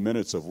 20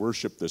 minutes of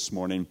worship this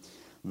morning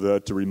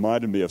that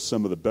reminded me of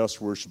some of the best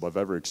worship I've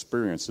ever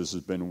experienced. This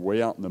has been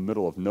way out in the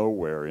middle of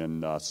nowhere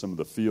in some of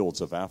the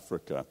fields of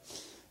Africa.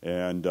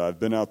 And I've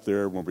been out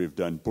there when we've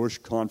done bush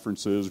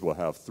conferences. We'll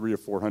have 300 or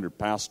 400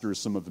 pastors.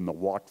 Some of them have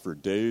walked for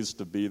days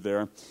to be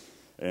there.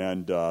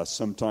 And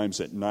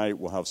sometimes at night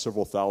we'll have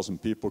several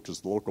thousand people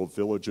because the local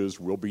villages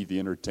will be the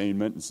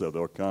entertainment. And so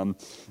they'll come,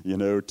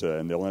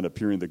 and they'll end up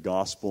hearing the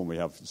gospel. And we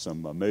have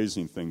some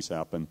amazing things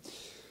happen.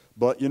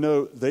 But,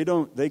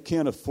 they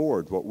can't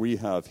afford what we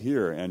have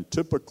here. And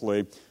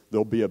typically,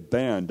 there'll be a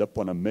band up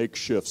on a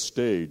makeshift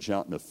stage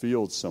out in the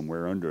field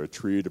somewhere under a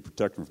tree to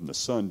protect them from the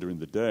sun during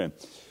the day.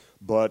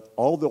 But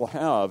all they'll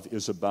have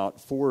is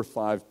about 4 or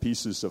 5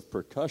 pieces of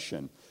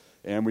percussion.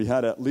 And we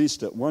had at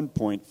least at one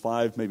point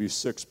 5, maybe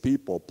 6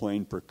 people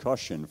playing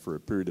percussion for a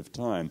period of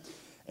time.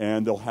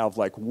 And they'll have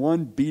like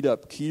one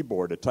beat-up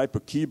keyboard, a type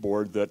of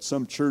keyboard that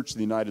some church in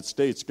the United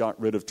States got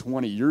rid of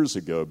 20 years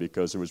ago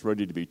because it was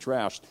ready to be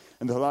trashed.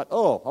 And they thought,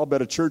 I'll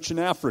bet a church in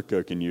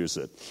Africa can use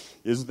it.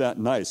 Isn't that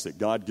nice that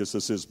God gives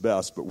us his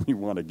best, but we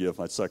want to give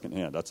a second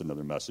hand? That's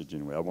another message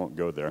anyway. I won't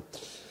go there.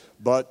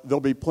 But they'll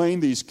be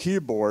playing these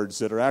keyboards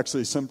that are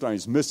actually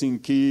sometimes missing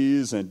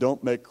keys and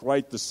don't make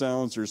quite the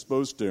sounds they're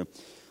supposed to.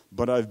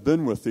 But I've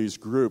been with these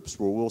groups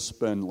where we'll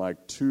spend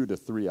like 2 to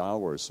 3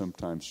 hours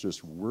sometimes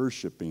just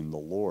worshiping the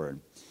Lord.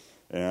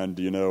 And,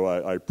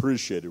 I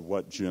appreciated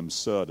what Jim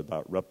said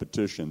about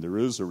repetition. There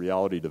is a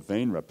reality to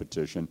vain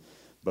repetition,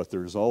 but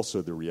there's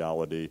also the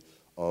reality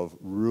of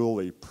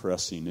really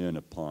pressing in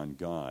upon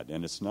God.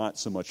 And it's not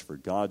so much for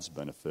God's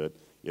benefit,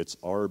 it's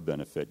our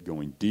benefit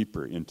going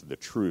deeper into the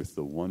truth,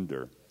 the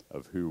wonder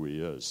of who he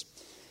is.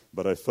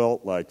 But I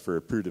felt like for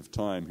a period of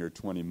time here,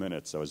 20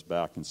 minutes, I was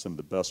back in some of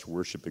the best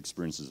worship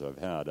experiences I've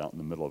had out in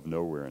the middle of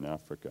nowhere in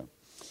Africa.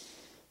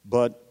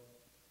 But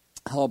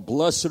how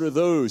blessed are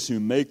those who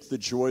make the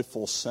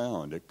joyful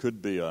sound. It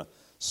could be a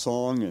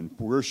song and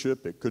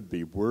worship. It could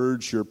be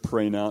words you're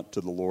praying out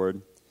to the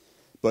Lord.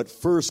 But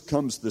first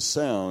comes the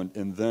sound,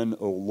 and then,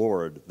 O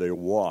Lord, they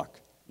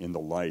walk in the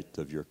light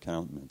of your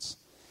countenance.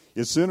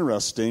 It's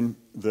interesting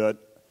that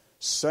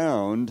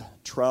sound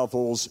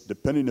travels,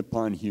 depending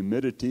upon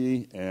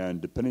humidity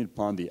and depending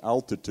upon the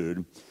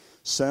altitude,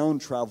 sound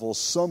travels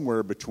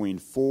somewhere between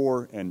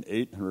 400 and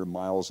 800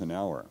 miles an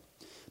hour.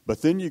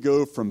 But then you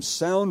go from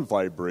sound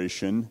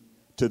vibration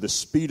to the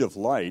speed of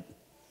light,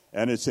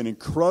 and it's an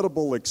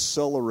incredible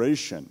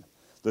acceleration.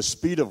 The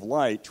speed of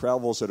light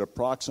travels at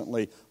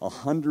approximately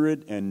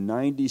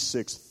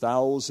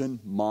 196,000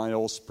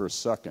 miles per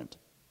second.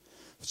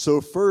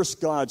 So first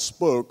God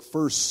spoke,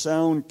 first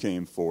sound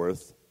came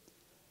forth,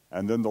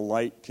 and then the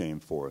light came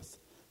forth.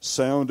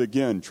 Sound,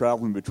 again,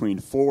 traveling between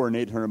 400 and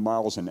 800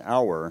 miles an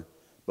hour,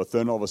 but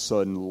then all of a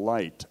sudden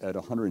light at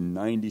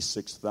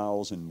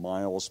 196,000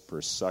 miles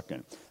per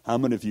second. How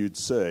many of you would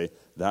say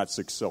that's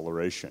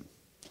acceleration?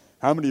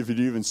 How many of you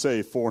would even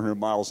say 400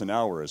 miles an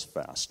hour is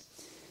fast?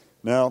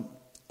 Now,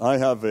 I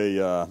have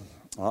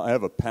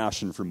a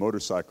passion for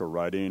motorcycle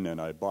riding,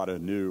 and I bought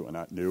it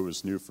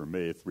was new for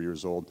me, 3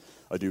 years old,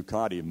 a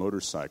Ducati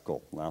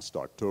motorcycle last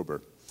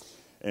October.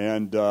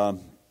 And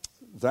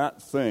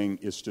that thing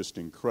is just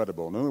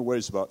incredible. It only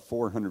weighs about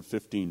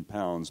 415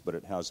 pounds, but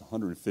it has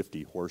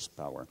 150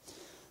 horsepower.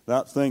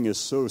 That thing is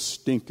so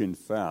stinking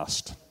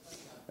fast.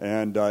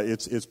 And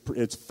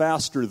it's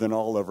faster than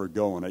I'll ever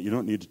go on it. You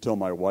don't need to tell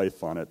my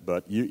wife on it,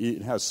 but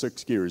it has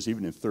 6 gears.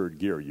 Even in third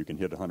gear, you can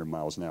hit 100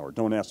 miles an hour.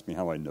 Don't ask me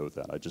how I know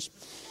that. I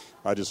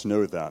just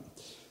know that.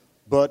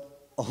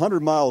 But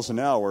 100 miles an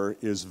hour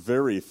is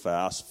very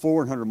fast.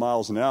 400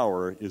 miles an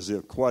hour is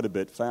quite a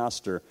bit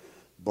faster.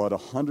 But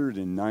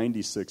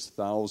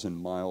 196,000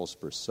 miles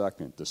per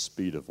second, the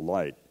speed of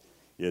light,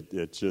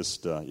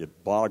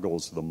 it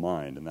boggles the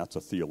mind. And that's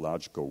a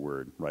theological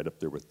word, right up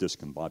there with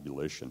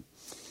discombobulation.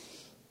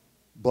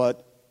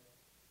 But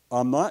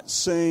I'm not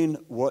saying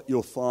what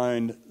you'll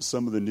find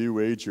some of the New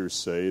Agers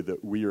say,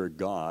 that we are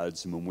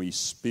gods, and when we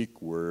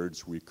speak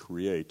words, we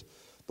create.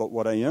 But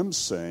what I am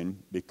saying,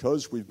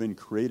 because we've been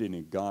created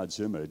in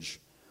God's image,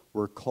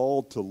 we're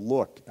called to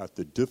look at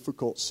the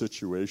difficult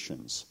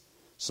situations,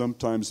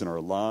 sometimes in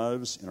our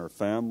lives, in our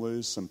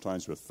families,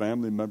 sometimes with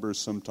family members,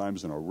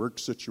 sometimes in our work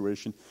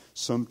situation,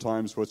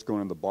 sometimes what's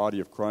going on in the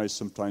body of Christ,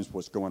 sometimes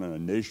what's going on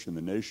in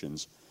the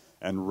nations.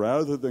 And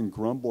rather than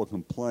grumble,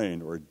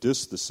 complain, or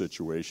diss the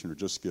situation or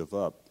just give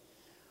up,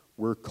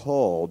 we're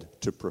called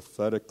to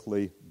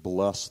prophetically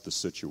bless the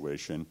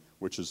situation,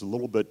 which is a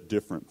little bit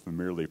different from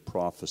merely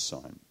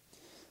prophesying.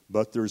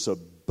 But there's a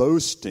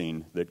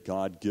boasting that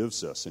God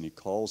gives us, and He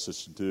calls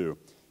us to do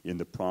in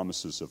the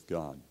promises of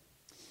God.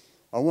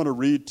 I want to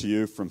read to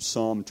you from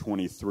Psalm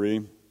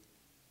 23.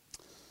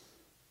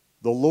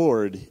 The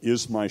Lord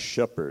is my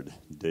shepherd,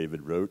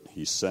 David wrote.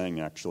 He sang,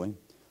 actually.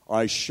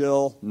 I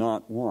shall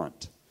not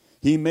want.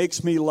 He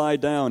makes me lie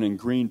down in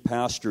green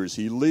pastures.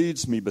 He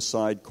leads me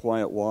beside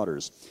quiet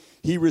waters.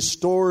 He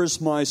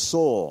restores my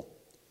soul.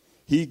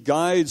 He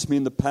guides me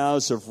in the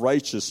paths of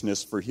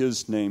righteousness for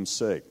His name's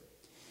sake.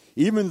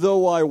 Even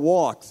though I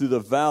walk through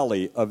the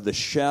valley of the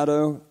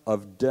shadow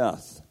of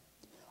death,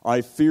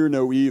 I fear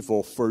no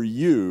evil, for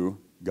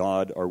You,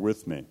 God, are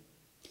with me.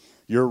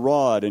 Your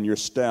rod and your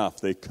staff,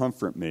 they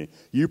comfort me.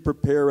 You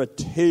prepare a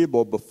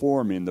table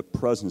before me in the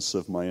presence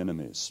of my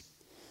enemies.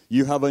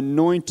 You have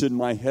anointed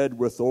my head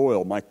with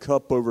oil. My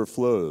cup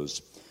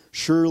overflows.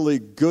 Surely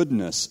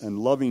goodness and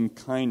loving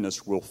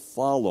kindness will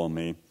follow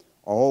me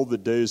all the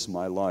days of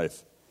my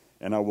life,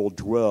 and I will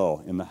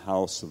dwell in the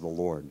house of the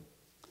Lord.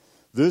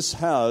 This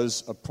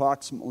has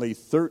approximately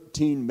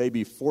 13,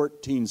 maybe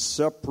 14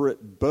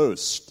 separate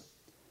boasts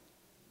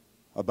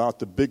about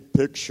the big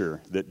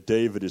picture that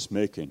David is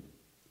making.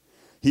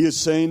 He is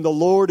saying, the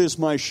Lord is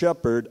my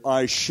shepherd,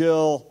 I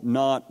shall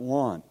not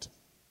want.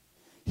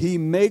 He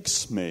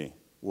makes me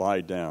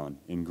lie down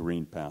in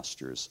green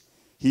pastures.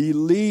 He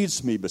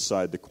leads me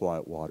beside the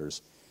quiet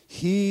waters.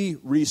 He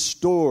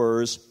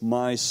restores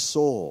my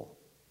soul.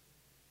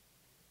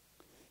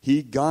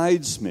 He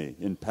guides me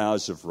in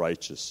paths of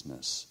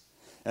righteousness.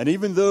 And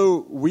even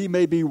though we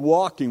may be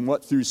walking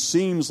what through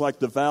seems like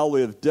the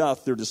valley of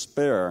death or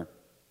despair,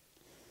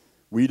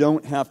 we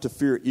don't have to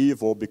fear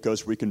evil,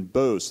 because we can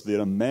boast that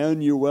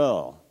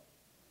Emmanuel,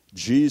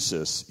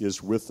 Jesus,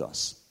 is with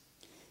us.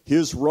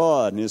 His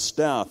rod and His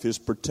staff, His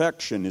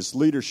protection, His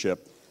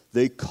leadership,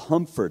 they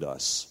comfort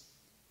us.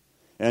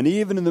 And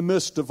even in the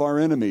midst of our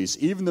enemies,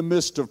 even in the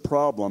midst of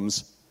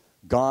problems,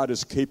 God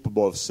is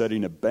capable of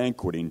setting a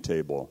banqueting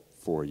table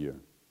for you.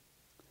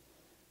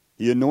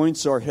 He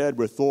anoints our head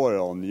with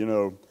oil. And,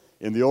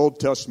 in the Old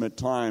Testament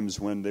times,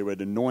 when they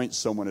would anoint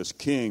someone as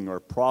king, or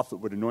a prophet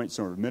would anoint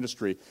someone for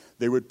ministry,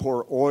 they would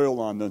pour oil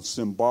on them,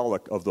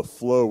 symbolic of the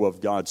flow of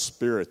God's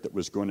Spirit that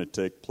was going to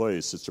take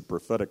place. It's a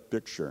prophetic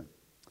picture.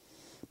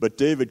 But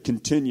David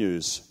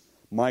continues,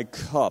 my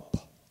cup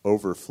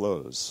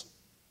overflows.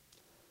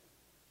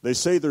 They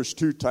say there's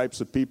two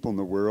types of people in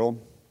the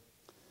world.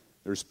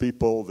 There's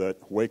people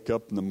that wake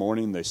up in the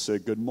morning, they say,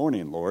 good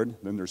morning, Lord.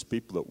 Then there's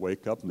people that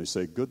wake up and they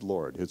say, good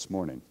Lord, it's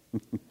morning.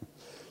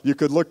 You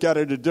could look at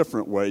it a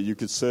different way. You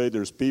could say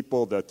there's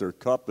people that their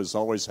cup is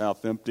always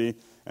half empty,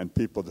 and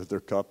people that their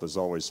cup is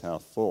always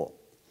half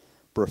full.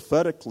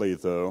 Prophetically,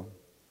 though,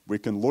 we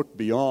can look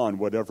beyond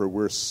whatever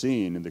we're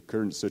seeing in the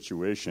current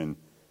situation,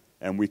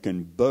 and we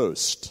can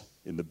boast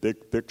in the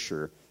big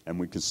picture, and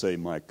we can say,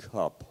 my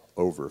cup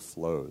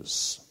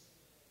overflows.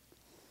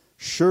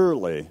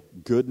 Surely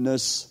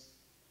goodness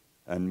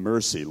and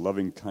mercy,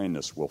 loving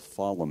kindness will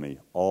follow me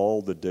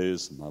all the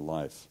days of my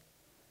life,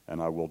 and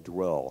I will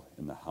dwell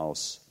in the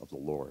house of the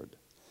Lord.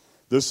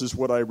 This is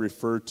what I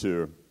refer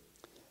to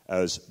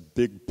as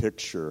big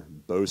picture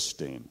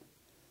boasting.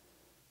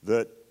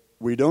 That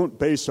we don't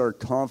base our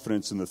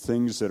confidence in the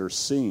things that are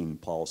seen,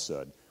 Paul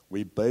said.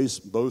 We base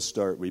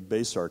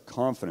our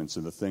confidence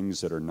in the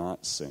things that are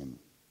not seen.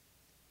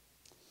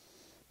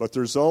 But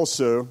there's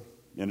also,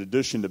 in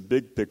addition to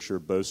big picture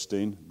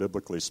boasting,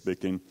 biblically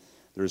speaking,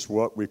 there's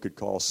what we could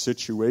call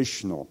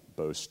situational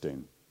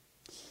boasting.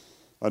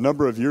 A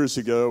number of years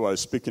ago, I was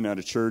speaking at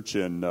a church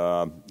in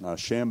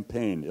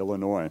Champaign,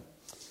 Illinois.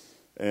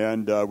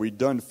 And we'd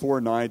done 4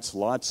 nights,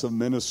 lots of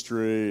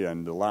ministry.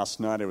 And the last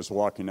night I was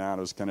walking out,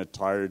 I was kind of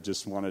tired,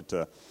 just wanted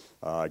to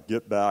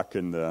get back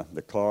in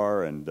the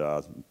car. And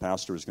the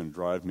pastor was going to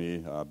drive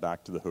me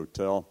back to the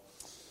hotel.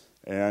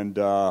 And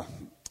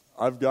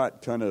I've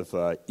got kind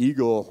of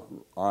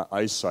eagle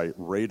eyesight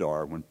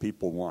radar when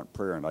people want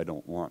prayer and I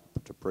don't want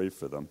to pray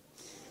for them.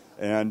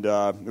 And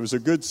it was a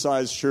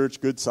good-sized church,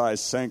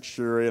 good-sized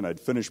sanctuary, and I'd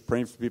finished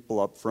praying for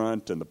people up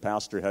front, and the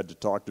pastor had to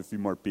talk to a few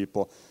more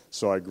people.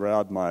 So I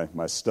grabbed my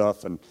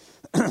stuff, and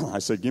I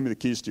said, give me the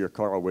keys to your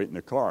car, I'll wait in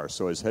the car.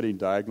 So I was heading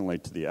diagonally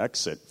to the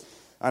exit.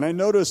 And I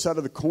noticed out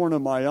of the corner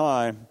of my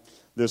eye,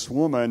 this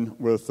woman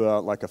with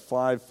like a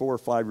 4 or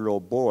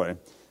 5-year-old boy.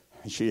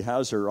 She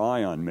has her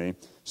eye on me.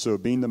 So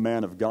being the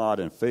man of God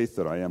and faith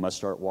that I am, I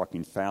start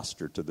walking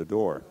faster to the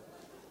door.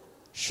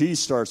 She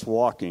starts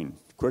walking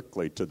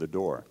quickly to the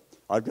door.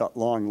 I've got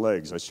long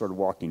legs. I started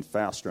walking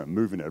faster. I'm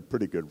moving at a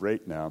pretty good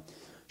rate now.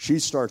 She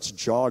starts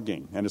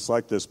jogging, and it's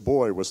like this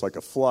boy was like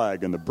a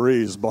flag in the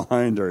breeze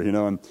behind her,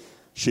 and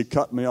she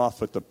cut me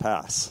off at the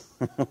pass.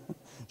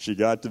 She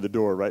got to the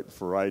door right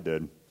before I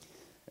did,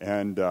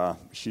 and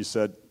she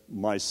said,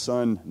 my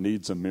son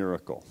needs a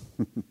miracle.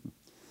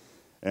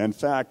 In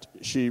fact,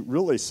 she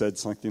really said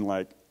something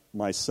like,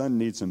 my son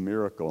needs a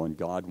miracle, and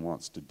God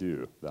wants to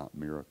do that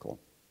miracle.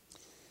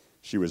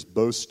 She was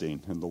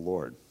boasting in the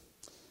Lord.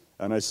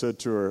 And I said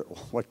to her,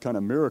 what kind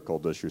of miracle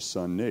does your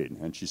son need?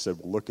 And she said,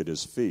 well, look at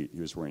his feet.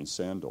 He was wearing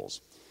sandals.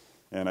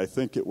 And I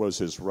think it was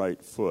his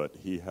right foot.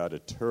 He had a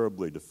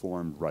terribly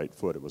deformed right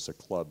foot. It was a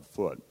club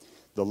foot.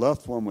 The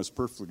left one was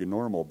perfectly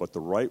normal, but the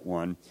right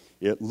one,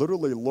 it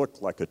literally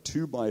looked like a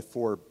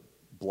 2x4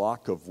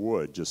 block of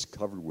wood just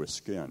covered with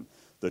skin.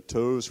 The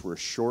toes were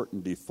short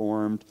and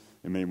deformed.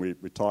 I mean,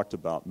 we talked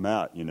about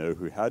Matt,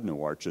 who had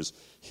no arches.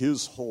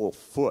 His whole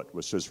foot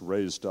was just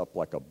raised up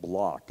like a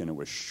block, and it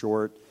was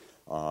short.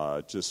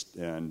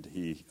 And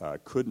he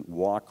couldn't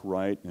walk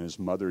right, and his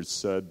mother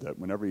said that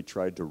whenever he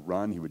tried to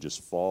run, he would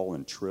just fall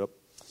and trip.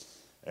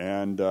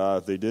 And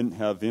they didn't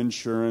have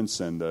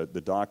insurance, and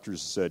the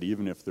doctors said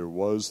even if there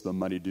was the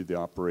money to do the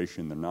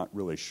operation, they're not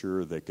really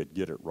sure they could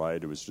get it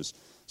right. It was just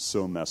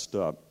so messed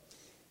up.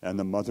 And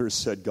the mother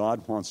said,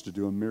 God wants to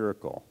do a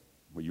miracle.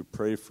 Will you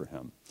pray for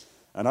him?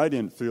 And I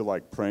didn't feel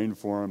like praying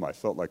for him. I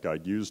felt like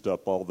I'd used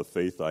up all the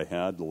faith I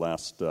had the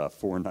last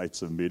 4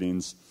 nights of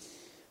meetings.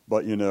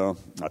 But,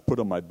 I put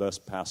on my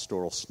best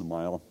pastoral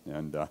smile,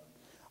 and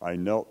I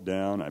knelt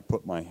down. I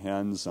put my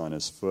hands on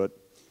his foot,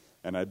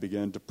 and I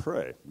began to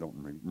pray. I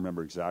don't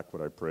remember exactly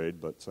what I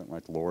prayed, but something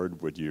like,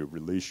 Lord, would you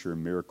release your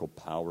miracle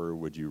power?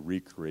 Would you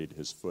recreate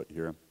his foot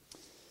here?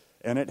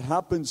 And it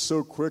happened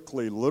so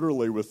quickly,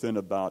 literally within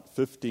about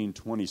 15,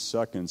 20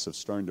 seconds of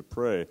starting to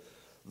pray,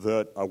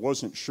 that I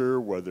wasn't sure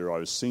whether I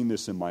was seeing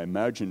this in my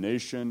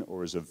imagination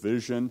or as a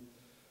vision.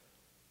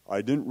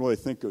 I didn't really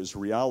think it was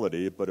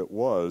reality, but it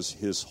was.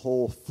 His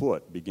whole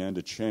foot began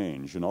to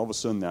change. And all of a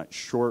sudden, that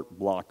short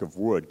block of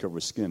wood covered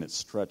with skin, it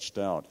stretched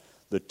out.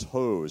 The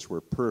toes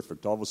were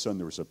perfect. All of a sudden,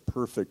 there was a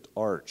perfect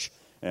arch,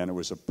 and it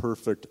was a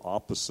perfect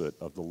opposite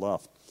of the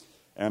left.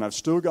 And I've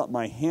still got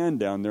my hand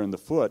down there in the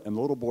foot, and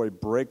the little boy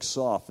breaks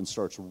off and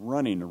starts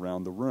running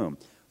around the room.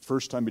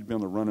 First time he'd been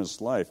able to run in his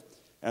life.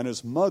 And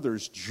his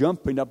mother's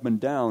jumping up and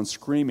down,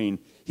 screaming,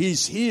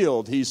 he's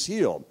healed, he's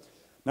healed.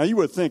 Now, you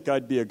would think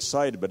I'd be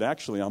excited, but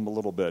actually I'm a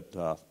little bit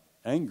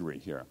angry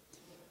here.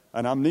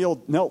 And I'm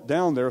knelt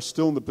down there,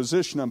 still in the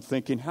position. I'm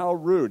thinking, how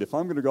rude. If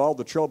I'm going to go all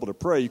the trouble to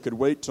pray, you could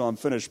wait till I'm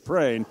finished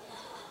praying.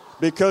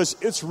 Because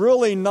it's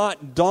really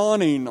not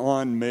dawning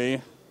on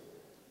me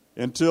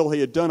until he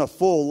had done a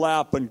full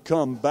lap and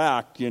come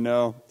back, and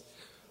I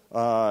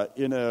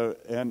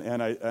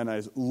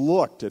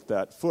looked at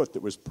that foot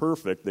that was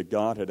perfect, that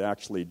God had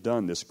actually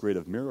done this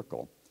great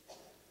miracle.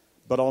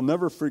 But I'll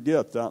never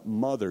forget that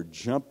mother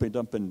jumping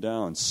up and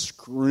down,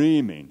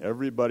 screaming.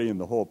 Everybody in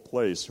the whole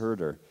place heard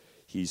her.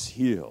 He's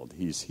healed,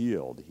 he's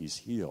healed, he's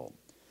healed.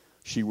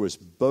 She was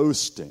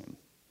boasting.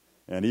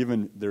 And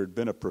even there had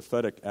been a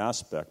prophetic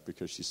aspect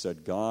because she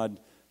said, God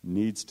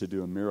needs to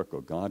do a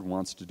miracle. God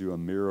wants to do a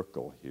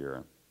miracle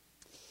here.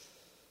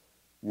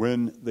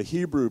 When the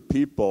Hebrew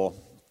people,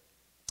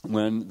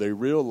 when they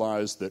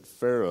realized that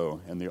Pharaoh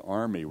and the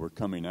army were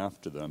coming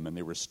after them and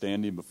they were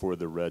standing before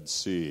the Red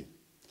Sea,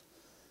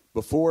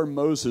 before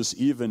Moses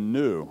even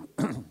knew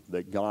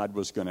that God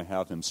was going to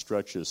have him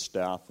stretch his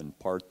staff and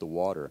part the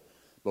water,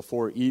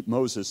 before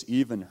Moses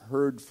even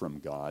heard from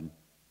God,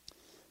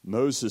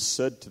 Moses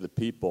said to the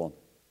people,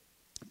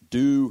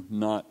 do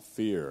not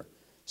fear.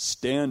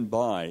 Stand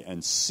by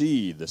and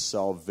see the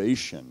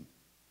salvation.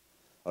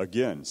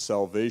 Again,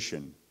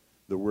 salvation,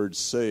 the word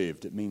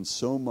saved, it means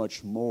so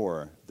much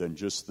more than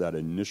just that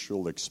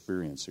initial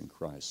experience in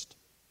Christ.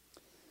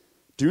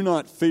 Do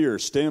not fear,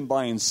 stand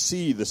by and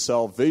see the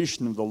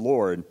salvation of the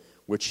Lord,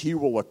 which he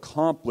will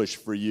accomplish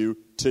for you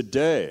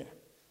today.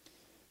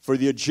 for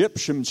the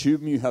Egyptians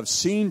whom you have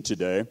seen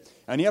today.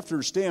 And you have to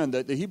understand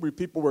that the Hebrew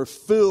people were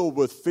filled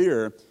with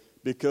fear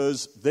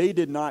because they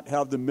did not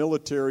have the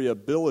military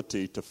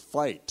ability to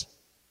fight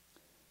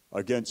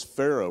against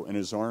Pharaoh and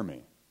his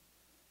army.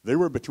 They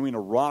were between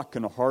a rock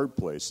and a hard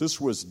place. This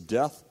was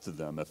death to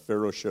them if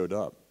Pharaoh showed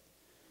up.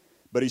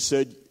 But he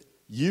said,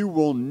 you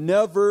will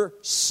never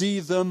see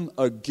them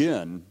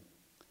again.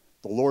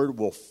 The Lord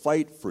will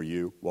fight for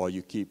you while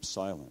you keep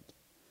silent.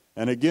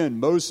 And again,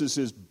 Moses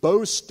is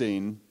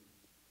boasting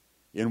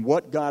in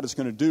what God is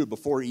going to do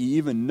before he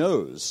even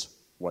knows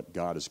what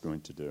God is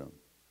going to do.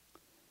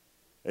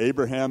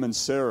 Abraham and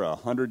Sarah,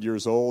 100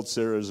 years old.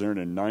 Sarah's in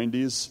her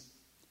 90s.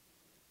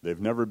 They've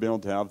never been able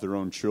to have their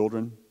own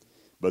children.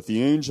 But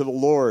the angel of the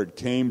Lord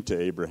came to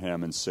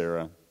Abraham and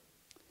Sarah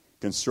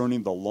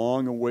concerning the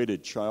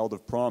long-awaited child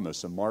of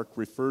promise. And Mark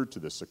referred to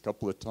this a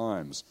couple of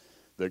times,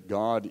 that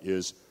God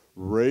is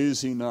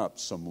raising up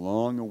some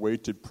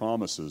long-awaited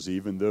promises,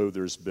 even though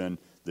there's been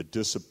the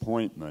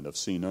disappointment of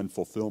seeing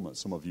unfulfillment,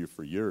 some of you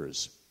for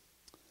years.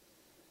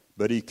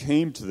 But he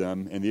came to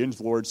them, and the angel of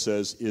the Lord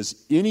says,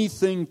 is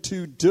anything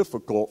too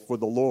difficult for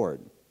the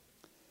Lord?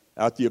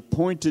 At the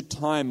appointed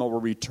time I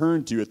will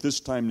return to you at this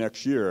time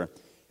next year,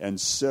 and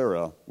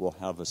Sarah will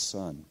have a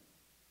son.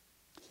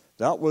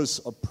 That was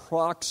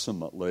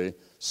approximately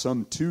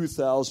some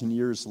 2,000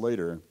 years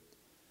later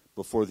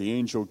before the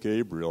angel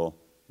Gabriel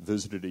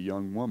visited a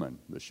young woman.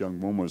 This young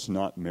woman was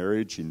not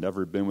married. She'd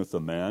never been with a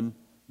man.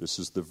 This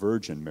is the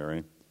Virgin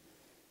Mary.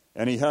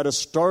 And he had a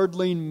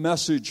startling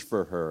message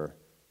for her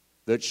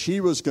that she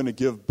was going to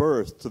give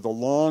birth to the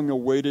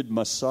long-awaited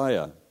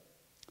Messiah.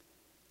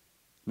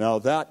 Now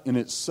that in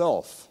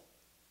itself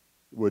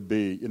would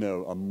be,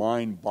 a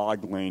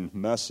mind-boggling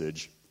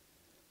message.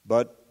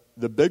 But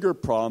the bigger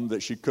problem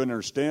that she couldn't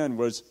understand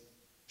was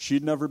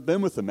she'd never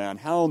been with a man.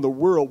 How in the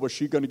world was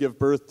she going to give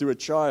birth to a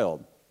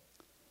child?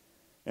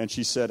 And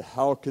she said,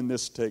 how can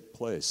this take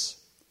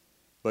place?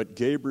 But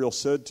Gabriel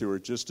said to her,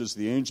 just as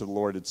the angel of the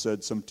Lord had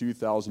said some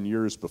 2,000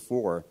 years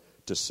before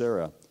to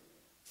Sarah,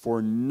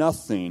 for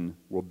nothing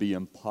will be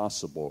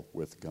impossible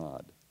with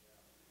God.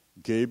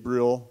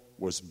 Gabriel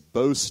was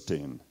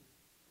boasting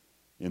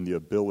in the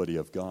ability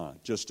of God,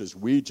 just as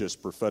we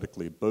just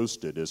prophetically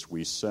boasted as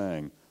we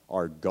sang,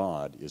 our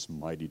God is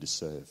mighty to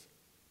save.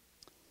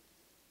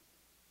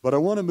 But I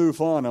want to move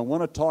on. I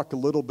want to talk a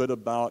little bit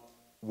about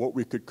what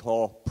we could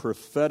call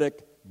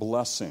prophetic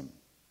blessing.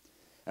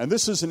 And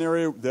this is an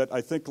area that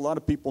I think a lot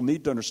of people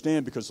need to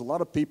understand, because a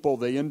lot of people,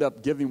 they end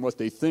up giving what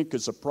they think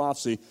is a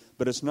prophecy,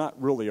 but it's not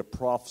really a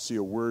prophecy,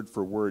 a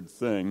word-for-word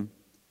thing.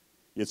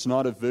 It's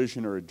not a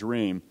vision or a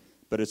dream,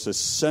 but it's a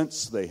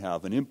sense they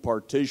have, an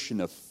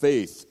impartation of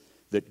faith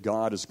that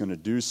God is going to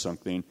do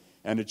something,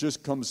 and it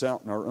just comes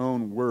out in our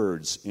own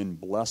words, in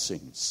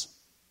blessings.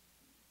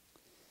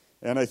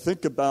 And I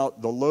think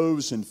about the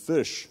loaves and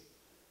fish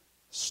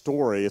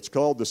story. It's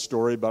called the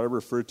story, but I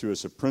refer to it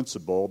as a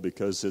principle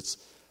because it's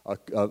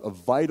a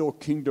vital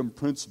kingdom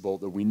principle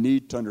that we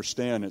need to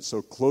understand. It's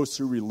so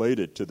closely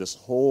related to this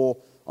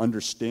whole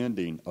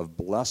understanding of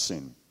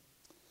blessing.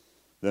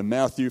 Then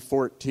Matthew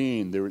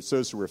 14, it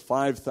says there were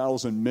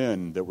 5,000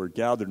 men that were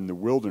gathered in the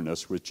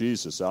wilderness with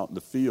Jesus out in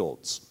the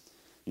fields.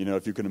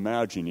 If you can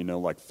imagine,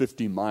 like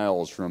 50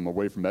 miles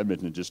away from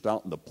Edmonton, just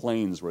out in the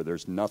plains where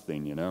there's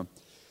nothing,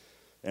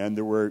 And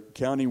there were,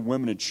 counting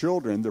women and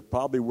children, there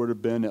probably would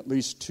have been at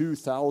least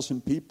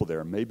 2,000 people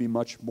there, maybe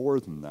much more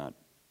than that.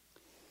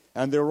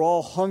 And they were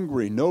all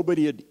hungry.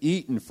 Nobody had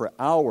eaten for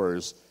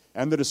hours.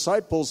 And the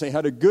disciples, they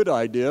had a good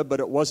idea, but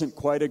it wasn't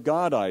quite a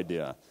God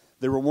idea.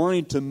 They were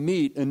wanting to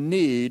meet a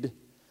need,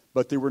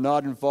 but they were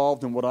not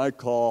involved in what I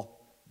call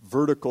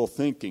vertical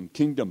thinking,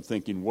 kingdom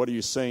thinking. What are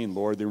you saying,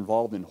 Lord? They're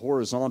involved in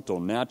horizontal,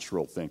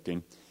 natural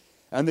thinking.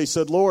 And they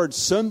said, Lord,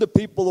 send the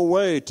people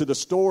away to the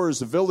stores,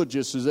 the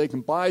villages, so they can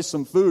buy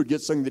some food,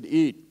 get something to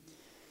eat.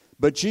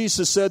 But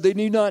Jesus said they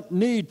need not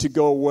need to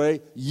go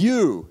away.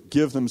 You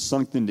give them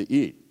something to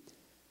eat.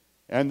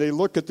 And they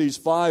look at these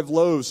 5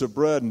 loaves of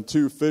bread and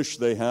 2 fish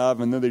they have,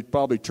 and then they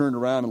probably turn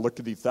around and look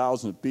at these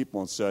thousands of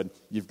people and said,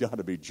 you've got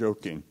to be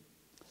joking.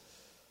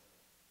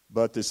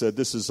 But they said,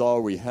 this is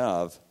all we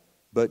have.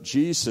 But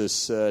Jesus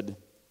said,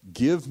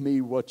 give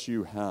me what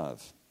you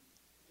have.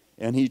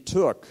 And he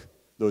took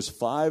those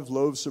 5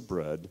 loaves of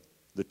bread,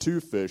 the 2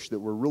 fish that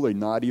were really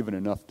not even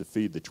enough to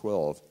feed the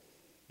 12,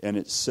 and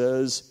it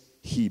says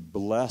he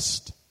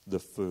blessed the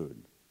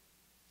food.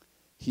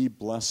 He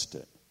blessed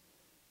it.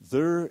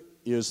 There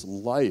is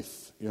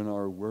life in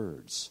our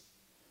words.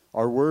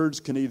 Our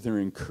words can either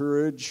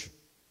encourage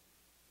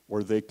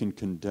or they can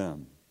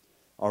condemn.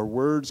 Our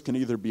words can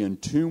either be in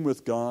tune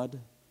with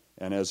God,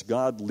 and as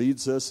God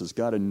leads us, as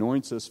God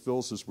anoints us,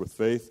 fills us with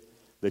faith,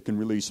 they can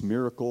release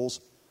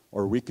miracles,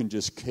 or we can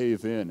just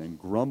cave in and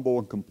grumble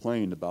and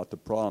complain about the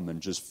problem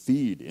and just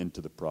feed into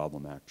the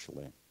problem,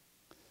 actually.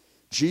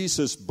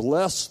 Jesus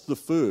blessed the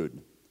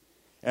food,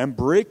 and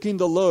breaking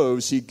the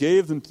loaves, he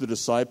gave them to the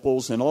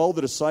disciples, and all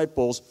the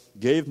disciples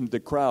gave them to the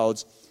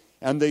crowds,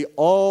 and they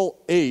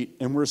all ate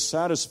and were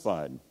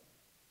satisfied.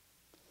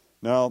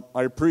 Now,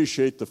 I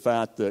appreciate the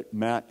fact that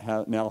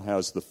Matt now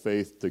has the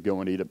faith to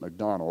go and eat at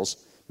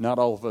McDonald's. Not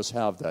all of us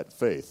have that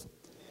faith.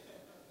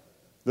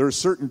 There are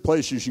certain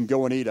places you can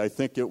go and eat. I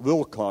think it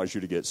will cause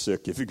you to get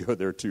sick if you go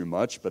there too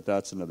much, but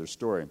that's another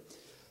story.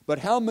 But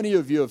how many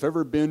of you have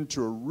ever been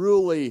to a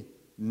really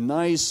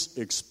nice,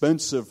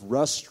 expensive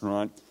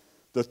restaurant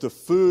that the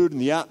food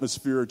and the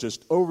atmosphere are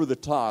just over the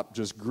top,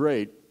 just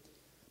great,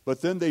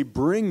 but then they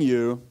bring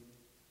you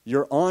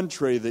your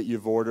entree that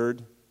you've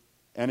ordered,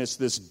 and it's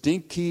this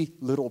dinky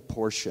little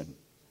portion.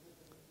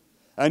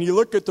 And you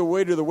look at the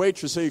waiter or the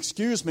waitress and say,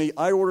 "Excuse me,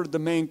 I ordered the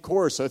main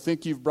course. I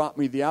think you've brought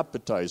me the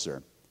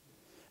appetizer."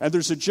 And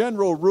there's a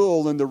general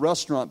rule in the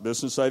restaurant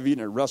business, I've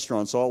eaten at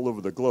restaurants all over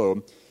the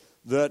globe,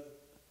 that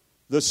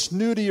the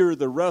snootier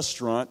the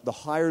restaurant, the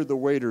higher the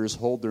waiters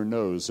hold their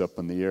nose up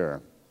in the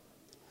air.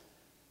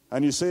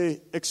 And you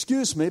say,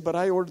 "Excuse me, but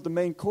I ordered the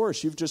main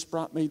course. You've just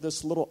brought me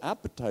this little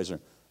appetizer."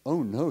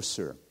 "Oh, no,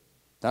 sir.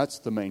 That's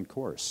the main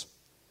course."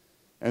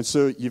 And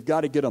so you've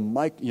got to get a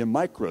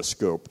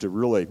microscope to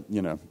really,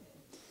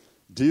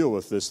 deal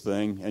with this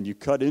thing. And you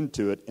cut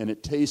into it, and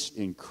it tastes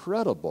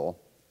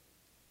incredible,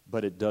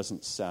 but it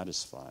doesn't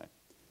satisfy.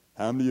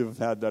 How many of you have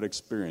had that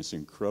experience?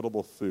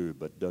 Incredible food,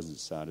 but doesn't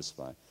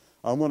satisfy.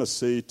 I want to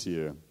say to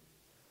you,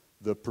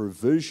 the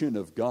provision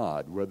of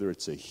God, whether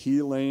it's a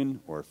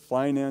healing or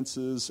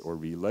finances or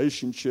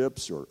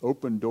relationships or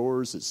open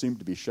doors that seem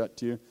to be shut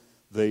to you,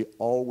 they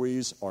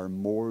always are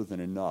more than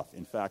enough.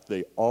 In fact,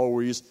 they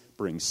always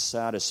bring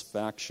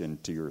satisfaction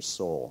to your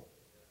soul.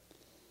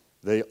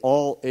 They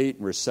all ate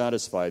and were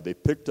satisfied. They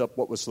picked up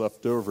what was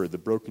left over, the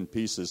broken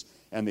pieces,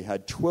 and they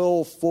had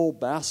 12 full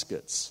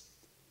baskets.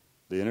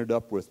 They ended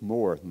up with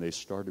more than they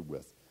started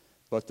with.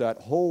 But that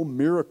whole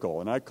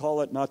miracle, and I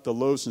call it not the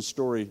loaves and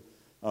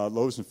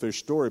fish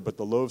story, but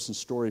the loaves and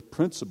story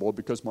principle,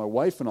 because my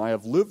wife and I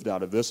have lived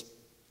out of this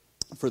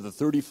for the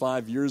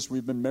 35 years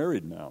we've been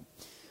married now.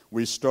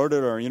 We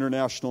started our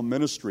international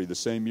ministry the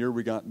same year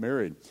we got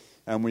married.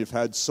 And we've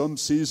had some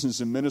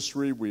seasons in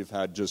ministry. We've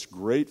had just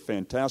great,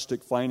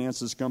 fantastic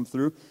finances come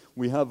through.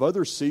 We have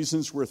other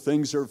seasons where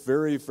things are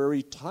very,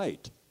 very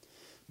tight.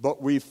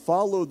 But we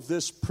followed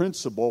this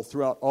principle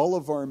throughout all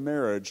of our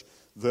marriage,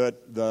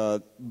 that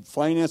the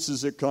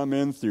finances that come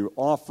in through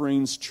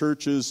offerings,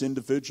 churches,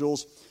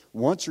 individuals,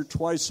 once or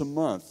twice a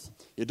month,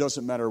 it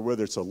doesn't matter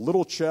whether it's a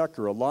little check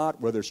or a lot,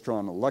 whether it's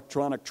an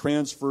electronic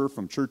transfer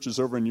from churches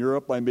over in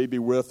Europe I may be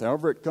with,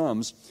 however it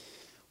comes,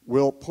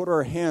 we'll put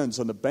our hands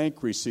on the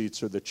bank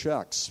receipts or the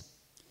checks,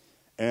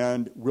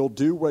 and we'll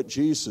do what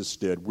Jesus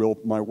did.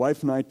 My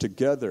wife and I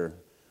together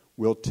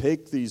will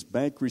take these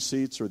bank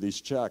receipts or these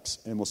checks,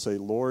 and we'll say,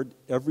 "Lord,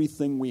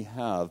 everything we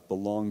have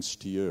belongs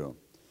to you."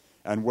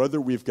 And whether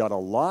we've got a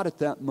lot at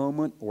that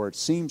moment or it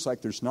seems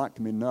like there's not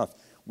going to be enough,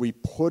 we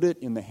put it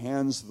in the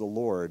hands of the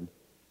Lord,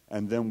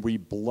 and then we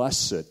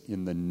bless it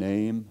in the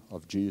name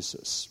of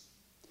Jesus.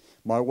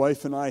 My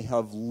wife and I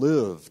have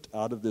lived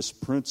out of this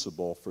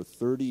principle for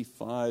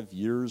 35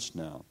 years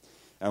now.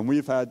 And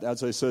we've had,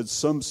 as I said,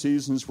 some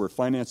seasons where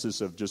finances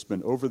have just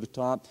been over the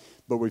top,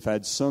 but we've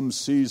had some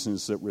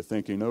seasons that we're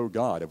thinking, "Oh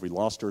God, have we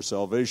lost our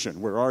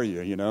salvation? Where are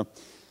you,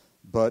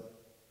 But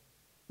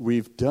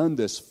we've done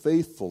this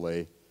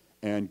faithfully,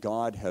 and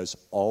God has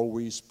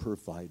always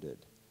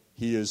provided.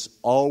 He has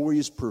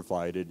always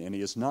provided, and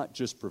He has not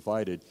just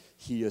provided,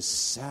 He has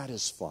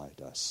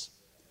satisfied us.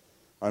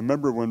 I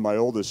remember when my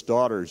oldest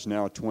daughter is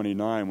now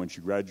 29, when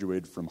she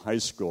graduated from high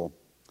school,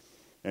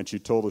 and she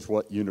told us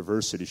what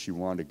university she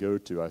wanted to go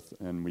to,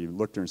 and we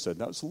looked at her and said,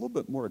 that was a little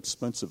bit more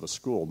expensive a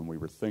school than we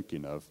were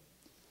thinking of.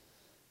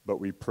 But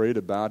we prayed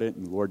about it,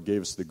 and the Lord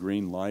gave us the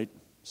green light,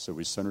 so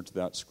we sent her to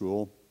that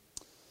school.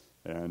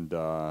 And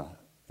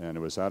it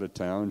was out of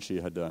town.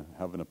 She had to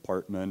have an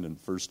apartment and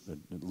first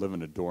live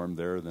in a dorm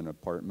there, then an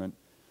apartment.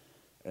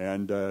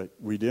 And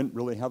we didn't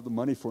really have the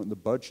money for it in the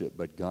budget,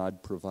 but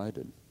God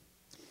provided.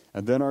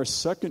 And then our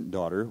second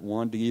daughter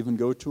wanted to even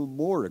go to a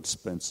more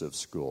expensive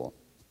school.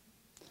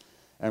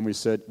 And we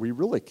said, we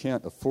really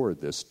can't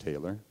afford this,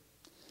 Taylor.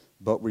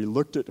 But we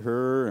looked at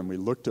her and we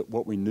looked at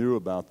what we knew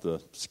about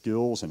the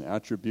skills and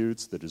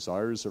attributes, the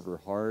desires of her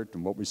heart,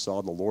 and what we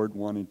saw the Lord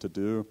wanting to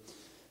do.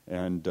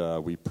 And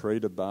we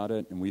prayed about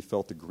it, and we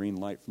felt the green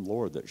light from the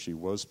Lord that she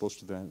was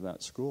supposed to have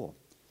that school.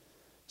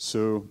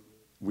 So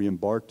we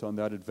embarked on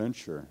that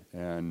adventure,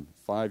 and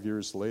 5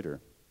 years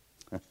later,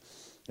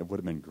 it would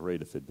have been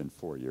great if it had been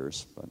 4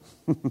 years,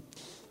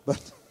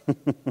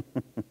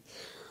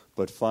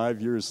 but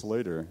 5 years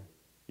later,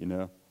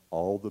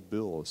 all the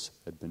bills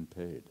had been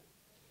paid.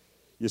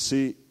 You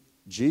see,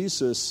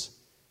 Jesus,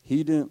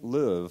 He didn't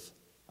live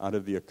out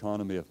of the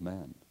economy of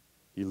man.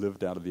 He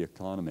lived out of the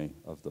economy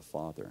of the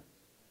Father.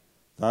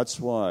 That's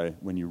why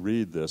when you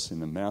read this in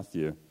the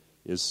Matthew,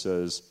 it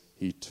says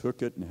He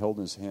took it and held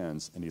in His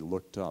hands and He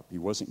looked up. He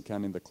wasn't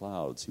counting the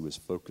clouds. He was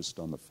focused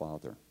on the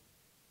Father.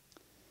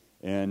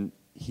 And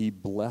He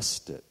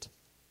blessed it.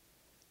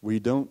 We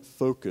don't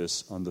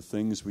focus on the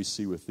things we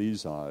see with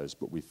these eyes,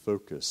 but we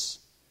focus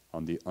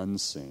on the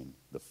unseen,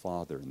 the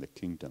Father and the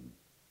kingdom.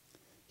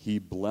 He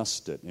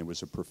blessed it, and it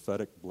was a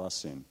prophetic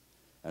blessing.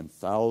 And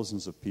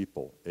thousands of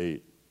people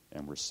ate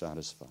and were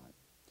satisfied.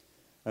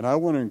 And I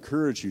want to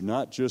encourage you,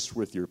 not just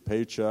with your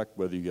paycheck,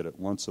 whether you get it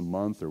once a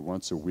month or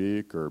once a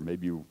week, or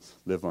maybe you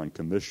live on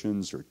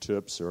commissions or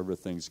tips or other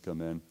things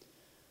come in,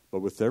 but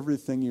with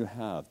everything you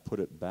have, put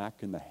it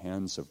back in the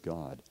hands of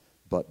God,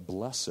 but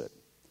bless it.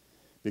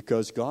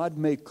 Because God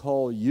may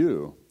call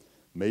you,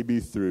 maybe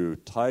through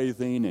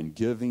tithing and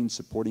giving,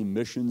 supporting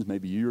missions,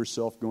 maybe you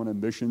yourself going on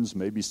missions,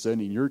 maybe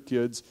sending your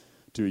kids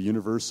to a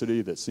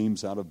university that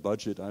seems out of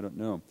budget, I don't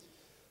know.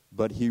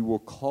 But he will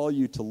call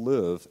you to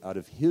live out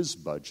of his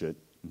budget,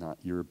 not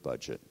your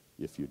budget,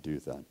 if you do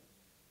that.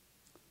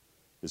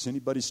 Is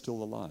anybody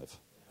still alive?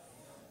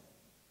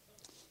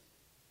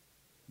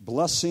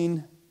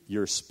 Blessing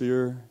your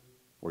sphere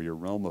or your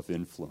realm of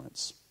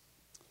influence.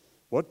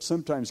 What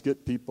sometimes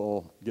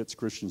gets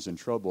Christians in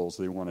trouble is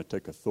they want to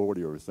take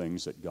authority over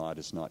things that God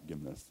has not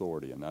given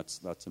authority, and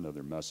that's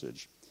another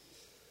message.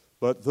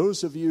 But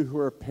those of you who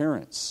are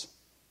parents,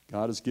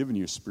 God has given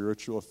you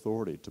spiritual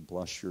authority to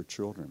bless your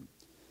children.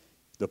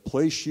 The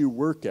place you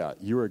work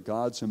at, you are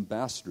God's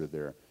ambassador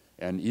there.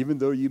 And even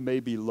though you may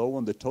be low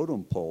on the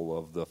totem pole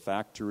of the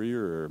factory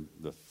or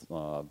the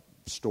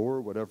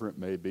store, whatever it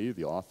may be,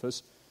 the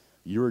office,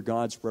 you are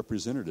God's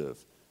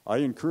representative. I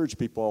encourage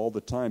people all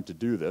the time to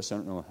do this. I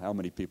don't know how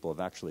many people have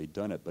actually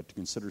done it, but to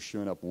consider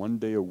showing up one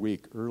day a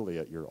week early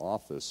at your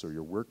office or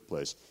your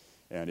workplace.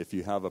 And if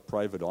you have a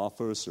private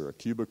office or a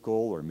cubicle,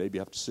 or maybe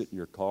you have to sit in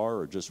your car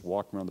or just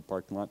walk around the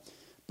parking lot,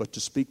 but to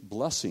speak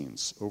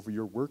blessings over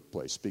your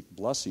workplace, speak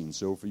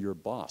blessings over your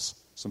boss.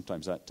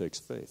 Sometimes that takes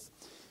faith.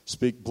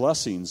 Speak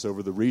blessings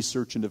over the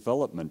research and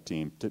development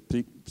team. To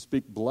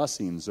speak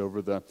blessings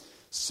over the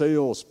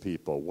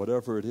salespeople,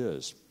 whatever it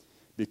is.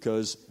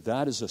 Because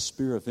that is a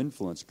sphere of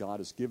influence God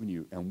has given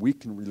you, and we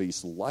can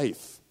release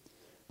life.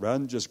 Rather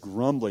than just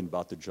grumbling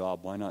about the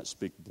job, why not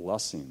speak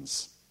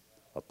blessings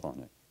upon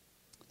it?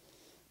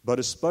 But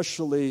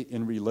especially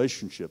in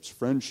relationships,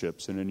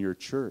 friendships, and in your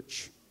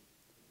church,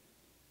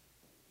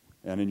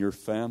 and in your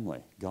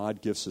family,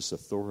 God gives us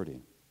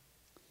authority.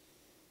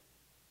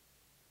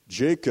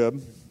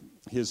 Jacob,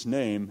 his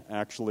name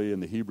actually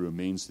in the Hebrew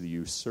means the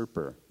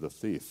usurper, the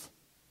thief.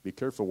 Be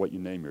careful what you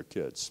name your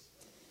kids.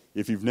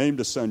 If you've named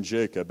a son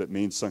Jacob, it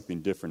means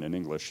something different in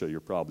English, so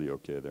you're probably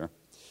okay there.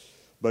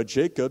 But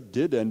Jacob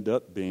did end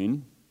up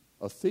being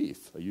a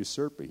thief, a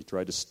usurper. He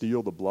tried to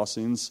steal the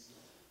blessings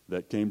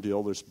that came to the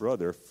eldest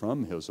brother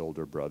from his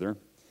older brother,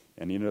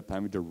 and he ended up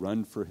having to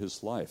run for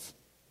his life.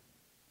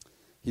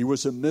 He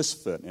was a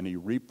misfit, and he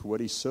reaped what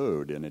he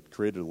sowed, and it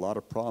created a lot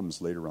of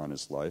problems later on in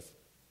his life.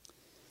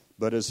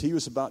 But as he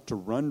was about to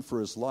run for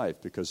his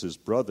life because his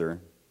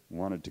brother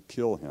wanted to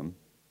kill him,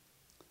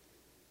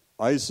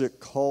 Isaac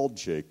called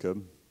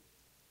Jacob,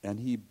 and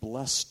he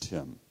blessed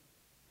him.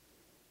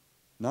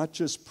 Not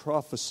just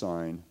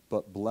prophesying,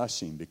 but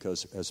blessing,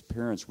 because as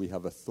parents we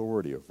have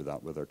authority over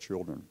that with our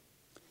children.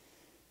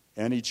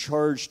 And he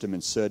charged him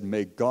and said,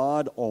 "May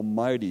God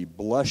Almighty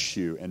bless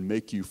you and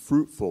make you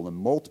fruitful and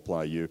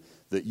multiply you,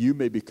 that you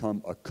may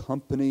become a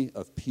company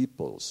of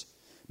peoples.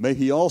 May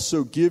he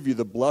also give you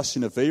the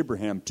blessing of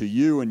Abraham to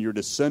you and your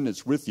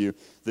descendants with you,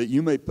 that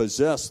you may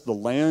possess the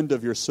land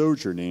of your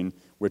sojourning,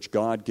 which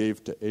God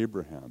gave to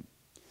Abraham."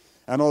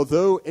 And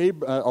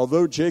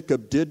although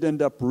Jacob did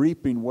end up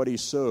reaping what he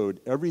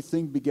sowed,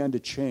 everything began to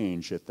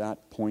change at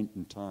that point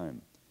in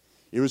time.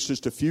 It was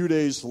just a few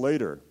days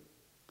later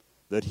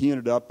that he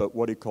ended up at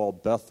what he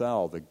called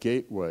Bethel, the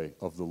gateway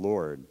of the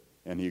Lord,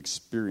 and he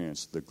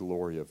experienced the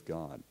glory of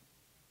God.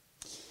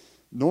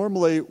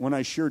 Normally, when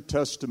I share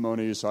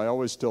testimonies, I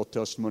always tell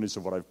testimonies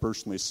of what I've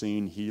personally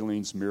seen,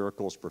 healings,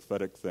 miracles,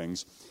 prophetic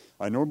things.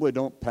 I normally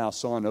don't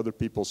pass on other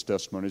people's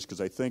testimonies because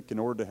I think in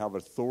order to have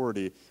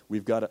authority,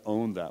 we've got to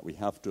own that. We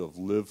have to have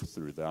lived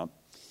through that.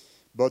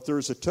 But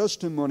there's a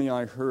testimony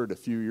I heard a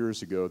few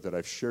years ago that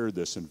I've shared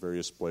this in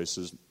various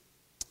places.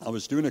 I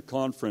was doing a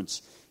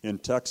conference in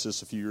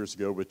Texas a few years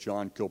ago with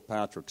John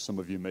Kilpatrick. Some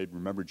of you may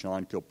remember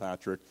John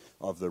Kilpatrick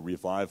of the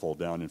revival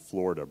down in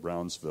Florida,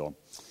 Brownsville.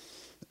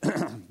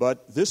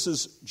 But this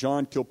is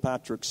John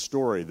Kilpatrick's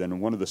story. Then in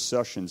one of the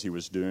sessions he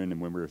was doing,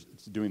 and when we were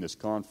doing this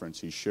conference,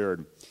 he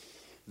shared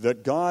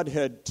that God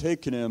had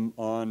taken him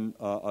on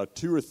a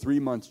 2 or 3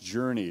 month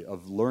journey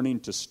of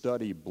learning to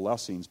study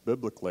blessings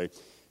biblically.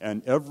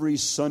 And every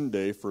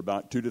Sunday for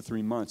about 2 to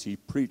 3 months, he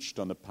preached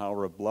on the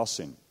power of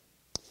blessing.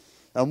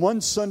 And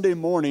one Sunday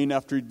morning,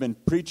 after he'd been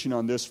preaching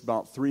on this for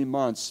about 3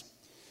 months,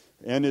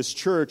 in his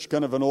church,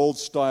 kind of an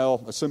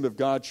old-style Assembly of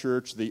God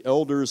church, the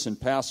elders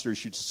and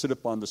pastors used to sit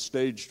up on the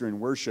stage during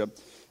worship.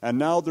 And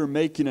now they're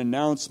making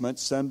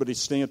announcements. Somebody's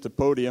standing at the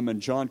podium,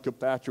 and John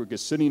Kilpatrick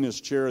is sitting in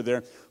his chair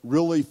there,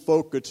 really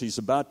focused. He's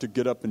about to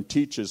get up and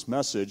teach his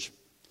message.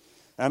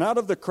 And out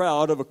of the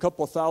crowd of a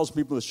couple of thousand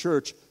people in the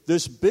church,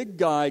 this big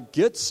guy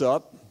gets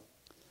up,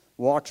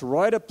 walks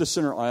right up the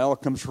center aisle,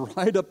 comes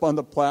right up on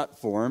the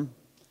platform,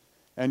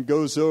 and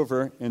goes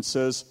over and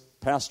says,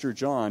 "Pastor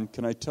John,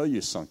 can I tell you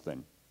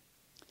something?"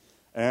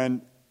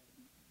 And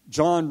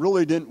John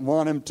really didn't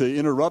want him to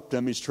interrupt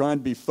him. He's trying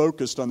to be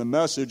focused on the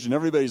message, and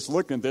everybody's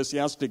looking at this. He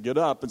has to get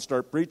up and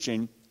start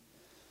preaching.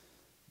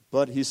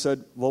 But he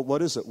said, well,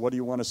 what is it? What do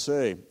you want to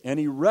say? And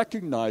he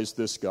recognized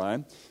this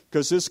guy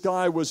because this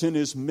guy was in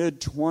his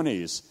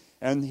mid-20s.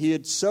 And he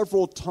had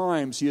several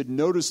times, he had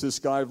noticed this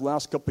guy the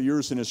last couple of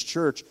years in his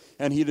church,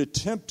 and he had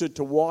attempted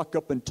to walk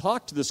up and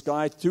talk to this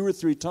guy 2 or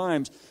 3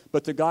 times,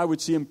 but the guy would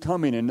see him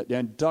coming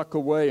and duck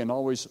away and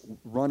always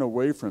run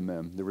away from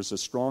him. There was a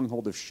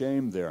stronghold of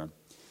shame there.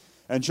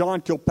 And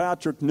John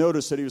Kilpatrick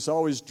noticed that he was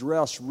always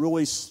dressed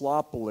really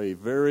sloppily,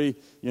 very,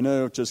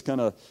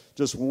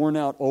 just worn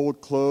out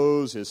old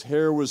clothes. His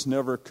hair was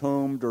never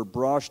combed or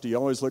brushed. He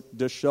always looked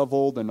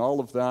disheveled and all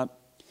of that.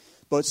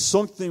 But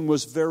something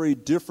was very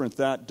different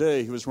that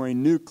day. He was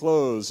wearing new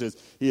clothes.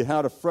 He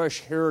had a fresh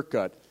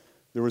haircut.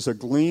 There was a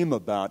gleam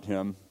about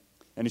him.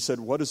 And he said,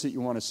 what is it you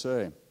want to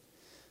say?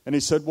 And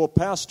he said, well,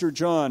 Pastor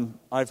John,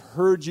 I've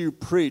heard you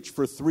preach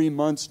for 3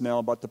 months now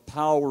about the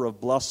power of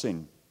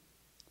blessing.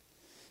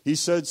 He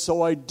said,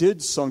 so I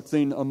did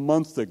something a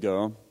month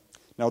ago.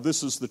 Now,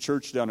 this is the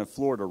church down in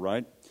Florida,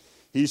 right?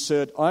 He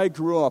said, I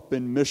grew up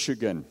in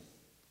Michigan.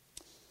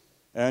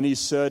 And he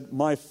said,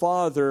 my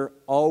father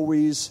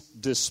always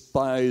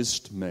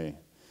despised me.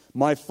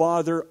 My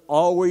father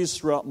always,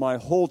 throughout my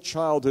whole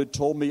childhood,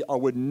 told me I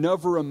would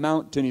never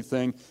amount to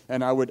anything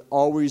and I would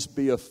always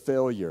be a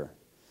failure.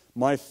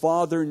 My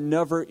father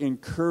never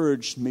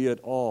encouraged me at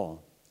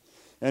all.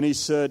 And he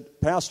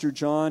said, Pastor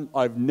John,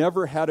 I've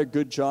never had a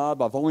good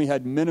job. I've only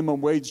had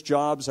minimum wage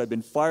jobs. I've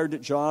been fired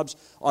at jobs.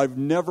 I've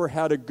never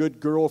had a good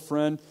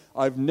girlfriend.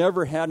 I've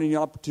never had any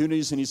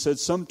opportunities. And he said,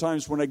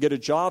 sometimes when I get a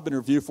job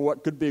interview for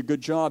what could be a good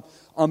job,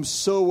 I'm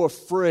so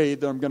afraid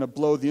that I'm going to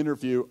blow the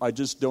interview, I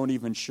just don't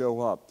even show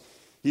up.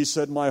 He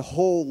said, my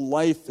whole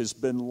life has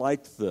been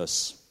like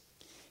this.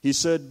 He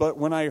said, but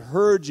when I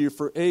heard you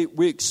for 8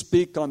 weeks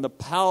speak on the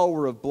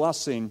power of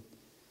blessing,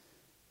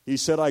 he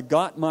said, I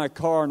got in my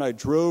car and I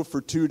drove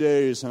for 2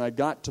 days and I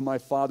got to my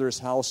father's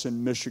house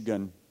in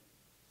Michigan.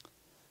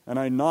 And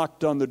I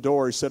knocked on the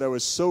door. He said, I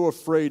was so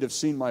afraid of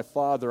seeing my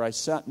father, I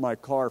sat in my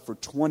car for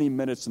 20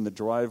 minutes in the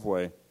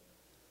driveway.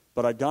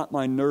 But I got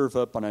my nerve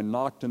up and I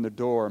knocked on the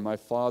door. And my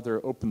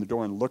father opened the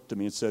door and looked at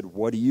me and said,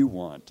 what do you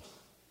want?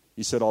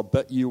 He said, I'll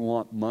bet you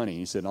want money.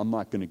 He said, I'm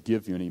not going to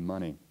give you any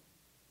money.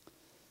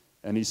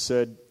 And he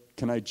said,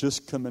 can I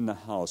just come in the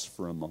house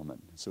for a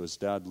moment? So his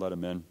dad let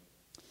him in.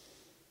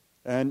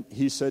 And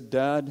he said,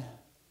 Dad,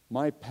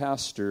 my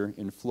pastor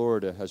in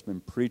Florida has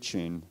been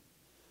preaching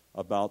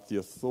about the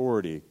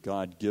authority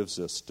God gives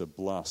us to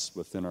bless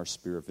within our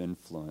sphere of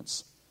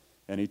influence.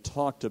 And he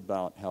talked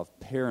about how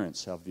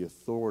parents have the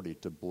authority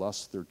to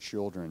bless their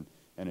children,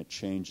 and it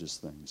changes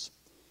things.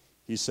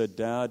 He said,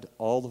 Dad,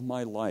 all of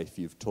my life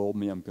you've told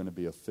me I'm going to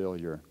be a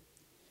failure.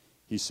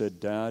 He said,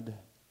 Dad,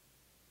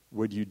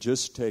 would you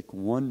just take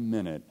 1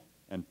 minute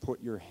and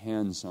put your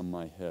hands on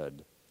my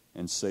head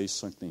and say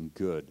something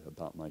good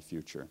about my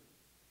future?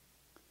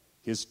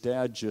 His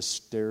dad just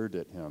stared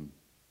at him.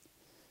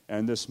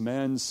 And this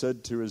man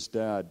said to his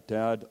dad,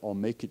 Dad, I'll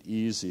make it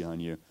easy on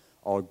you.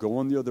 I'll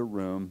go in the other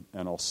room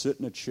and I'll sit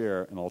in a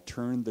chair and I'll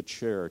turn the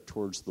chair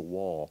towards the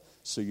wall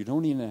so you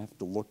don't even have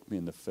to look me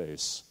in the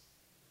face.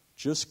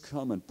 Just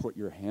come and put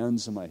your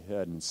hands on my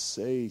head and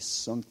say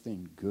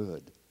something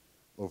good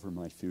over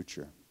my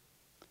future.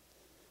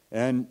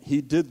 And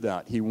he did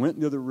that. He went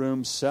in the other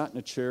room, sat in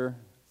a chair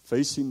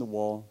facing the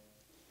wall,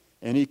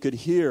 and he could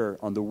hear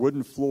on the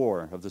wooden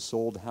floor of this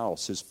old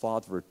house his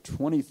father for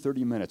 20,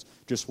 30 minutes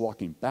just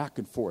walking back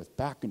and forth,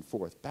 back and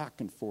forth,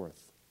 back and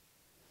forth.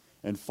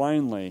 And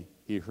finally,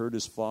 he heard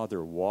his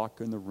father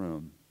walk in the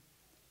room,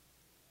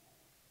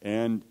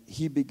 and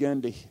he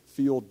began to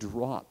feel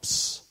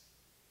drops,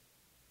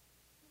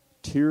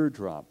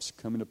 teardrops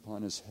coming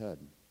upon his head.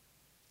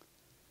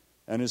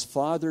 And his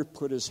father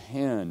put his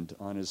hand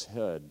on his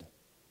head.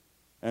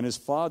 And his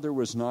father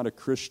was not a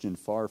Christian,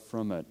 far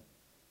from it.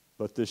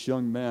 But this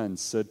young man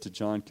said to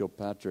John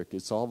Kilpatrick,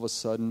 it's all of a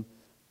sudden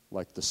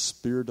like the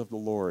Spirit of the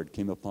Lord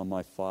came upon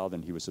my father,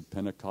 and he was a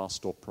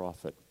Pentecostal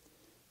prophet.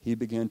 He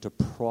began to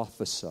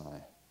prophesy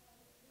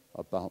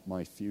about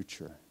my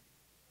future.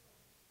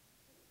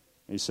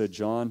 And he said,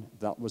 John,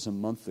 that was a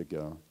month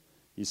ago.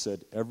 He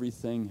said,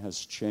 everything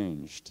has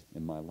changed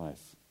in my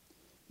life.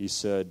 He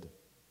said,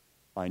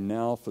 I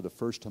now, for the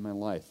first time in my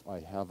life, I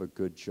have a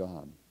good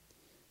job.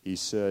 He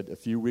said, a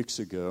few weeks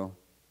ago,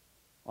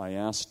 I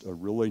asked a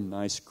really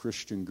nice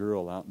Christian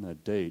girl out on a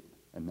date,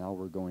 and now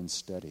we're going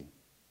steady.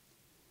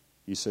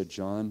 He said,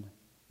 John,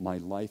 my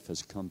life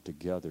has come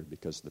together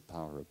because of the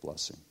power of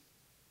blessing.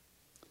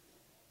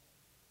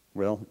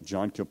 Well,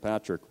 John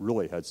Kilpatrick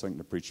really had something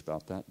to preach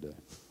about that day.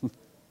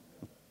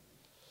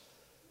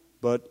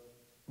 But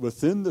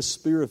within the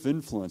sphere of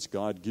influence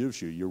God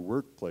gives you, your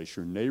workplace,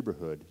 your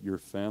neighborhood, your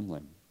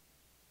family.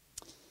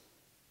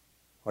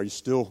 Are you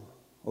still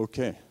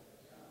okay?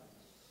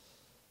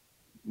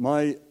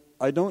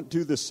 I don't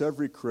do this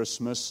every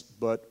Christmas,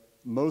 but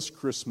most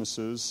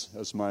Christmases,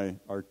 as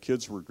our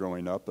kids were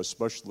growing up,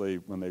 especially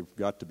when they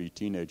got to be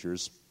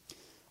teenagers,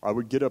 I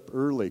would get up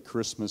early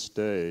Christmas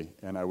Day,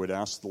 and I would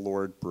ask the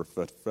Lord for a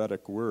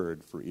prophetic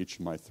word for each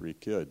of my 3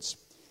 kids.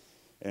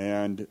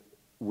 And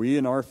we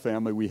in our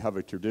family, we have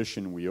a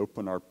tradition. We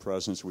open our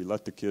presents. We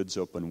let the kids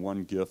open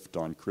one gift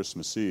on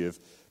Christmas Eve,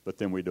 but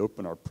then we'd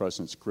open our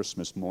presents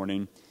Christmas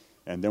morning,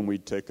 and then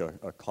we'd take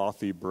a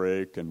coffee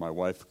break, and my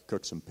wife would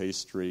cook some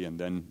pastry, and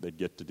then they'd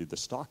get to do the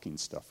stocking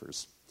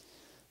stuffers.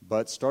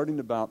 But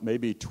starting about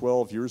maybe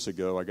 12 years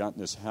ago, I got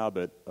in this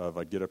habit of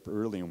I'd get up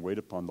early and wait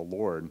upon the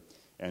Lord.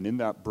 And in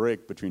that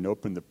break between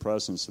opening the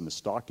presents and the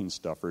stocking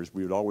stuffers,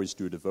 we would always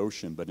do a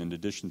devotion. But in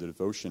addition to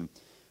devotion,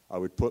 I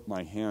would put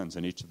my hands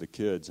on each of the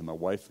kids, and my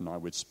wife and I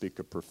would speak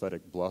a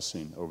prophetic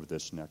blessing over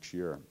this next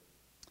year.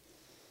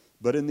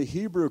 But in the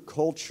Hebrew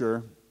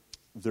culture,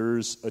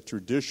 there's a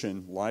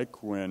tradition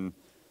like when,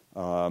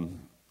 oh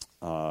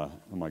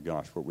my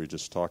gosh, what we were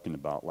just talking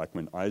about, like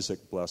when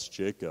Isaac blessed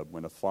Jacob,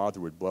 when a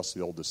father would bless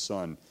the oldest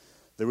son,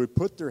 they would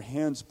put their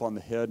hands upon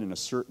the head in a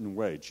certain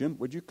way. Jim,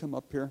 would you come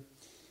up here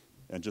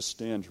and just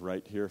stand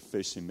right here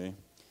facing me?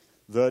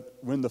 That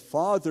when the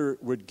father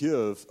would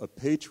give a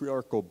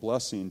patriarchal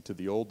blessing to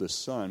the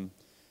oldest son,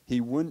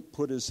 he wouldn't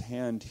put his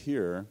hand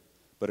here,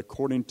 but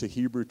according to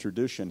Hebrew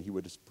tradition, he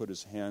would just put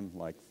his hand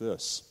like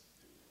this.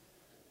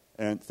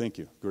 And thank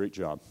you. Great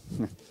job.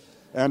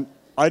 And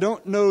I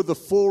don't know the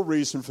full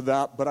reason for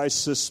that, but I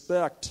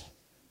suspect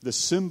the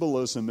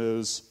symbolism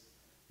is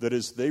that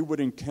as they would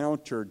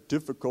encounter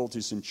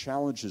difficulties and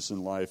challenges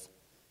in life,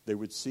 they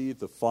would see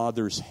the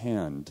Father's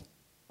hand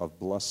of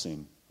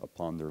blessing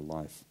upon their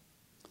life.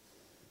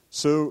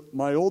 So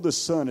my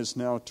oldest son is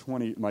now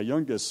 20. My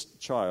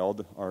youngest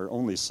child, our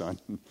only son,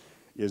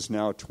 is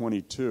now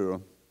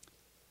 22.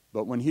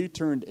 But when he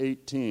turned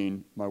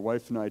 18, my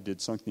wife and I did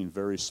something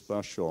very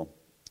special.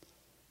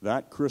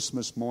 That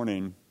Christmas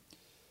morning,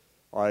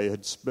 I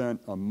had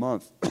spent a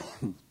month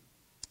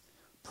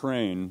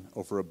praying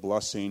over a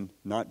blessing,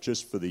 not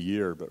just for the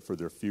year, but for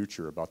their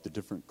future, about the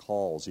different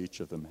calls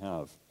each of them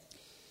have.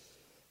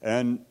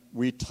 And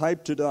we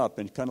typed it up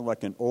in kind of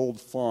like an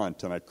old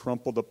font, and I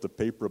crumpled up the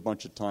paper a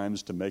bunch of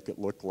times to make it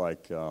look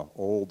like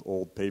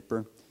old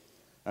paper.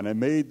 And I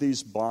made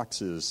these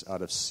boxes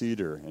out of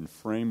cedar and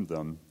framed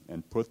them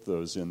and put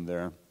those in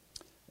there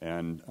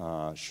and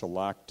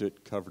shellacked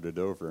it, covered it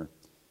over.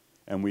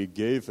 And we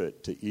gave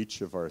it to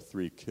each of our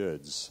 3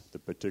 kids, the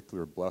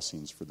particular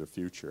blessings for their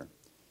future.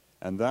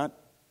 And that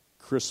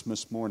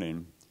Christmas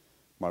morning,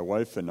 my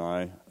wife and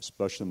I,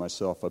 especially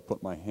myself, I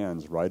put my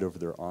hands right over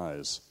their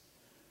eyes.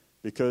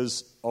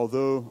 Because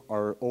although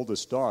our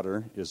oldest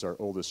daughter is our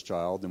oldest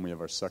child, and we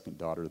have our second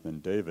daughter, then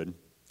David,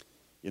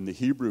 in the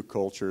Hebrew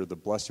culture, the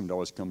blessing would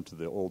always come to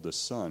the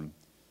oldest son.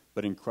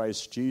 But in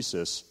Christ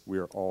Jesus, we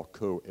are all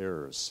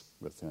co-heirs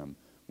with him.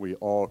 We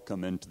all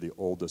come into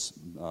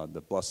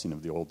the blessing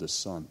of the oldest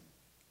son.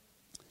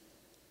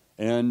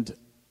 And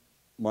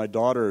my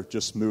daughter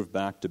just moved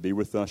back to be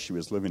with us. She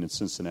was living in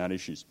Cincinnati.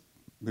 She's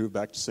moved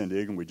back to San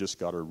Diego, and we just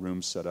got her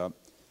room set up.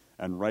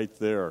 And right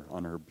there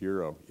on her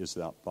bureau is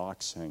that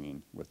box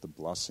hanging with the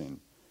blessing.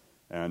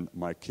 And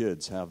my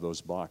kids have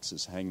those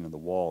boxes hanging on the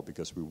wall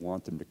because we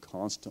want them to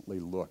constantly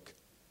look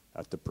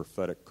at the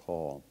prophetic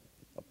call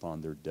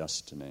upon their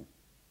destiny.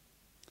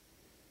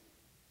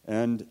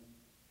 And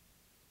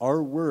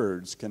our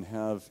words can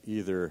have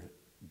either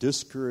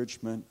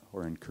discouragement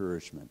or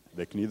encouragement.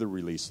 They can either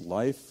release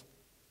life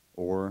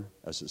or,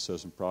 as it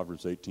says in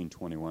Proverbs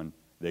 18:21,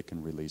 they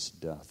can release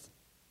death.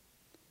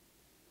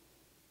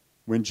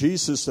 When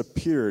Jesus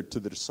appeared to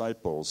the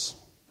disciples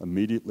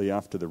immediately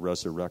after the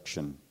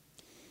resurrection,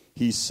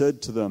 he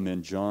said to them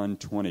in John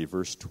 20,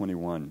 verse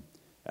 21,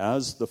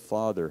 "As the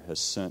Father has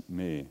sent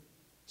me,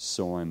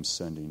 so I'm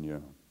sending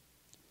you."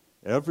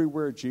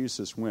 Everywhere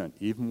Jesus went,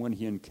 even when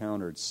he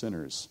encountered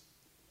sinners,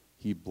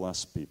 he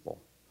blessed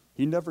people.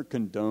 He never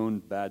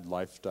condoned bad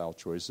lifestyle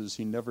choices.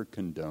 He never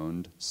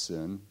condoned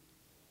sin.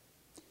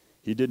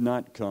 He did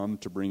not come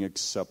to bring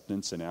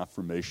acceptance and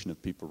affirmation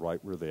of people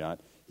right where they're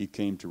at. He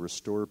came to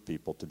restore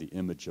people to the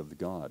image of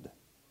God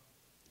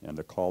and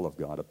the call of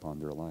God upon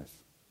their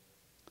life.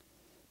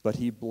 But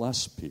he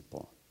blessed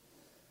people.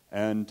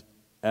 And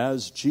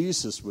as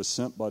Jesus was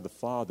sent by the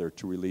Father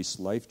to release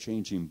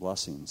life-changing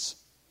blessings,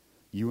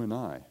 you and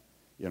I,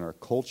 in our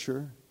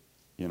culture,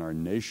 in our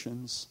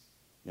nations,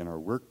 in our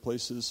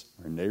workplaces,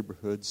 our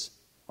neighborhoods,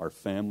 our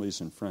families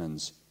and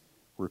friends,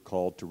 we're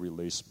called to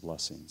release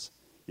blessings.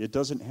 It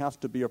doesn't have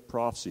to be a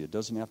prophecy. It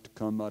doesn't have to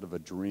come out of a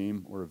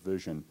dream or a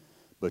vision,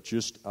 but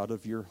just out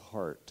of your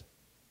heart,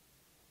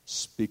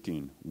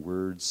 speaking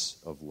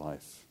words of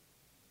life.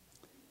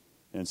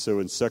 And so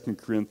in 2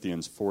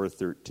 Corinthians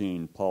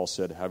 4:13, Paul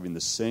said, having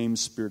the same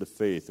spirit of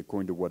faith,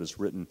 according to what is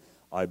written,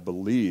 I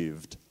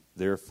believed,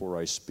 therefore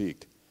I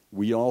speak.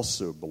 We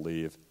also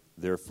believe,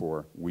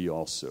 therefore we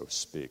also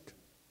speak.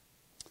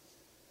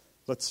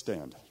 Let's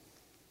stand.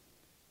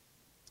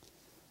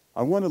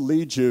 I want to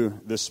lead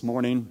you this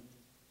morning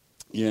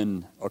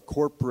in a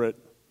corporate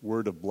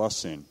word of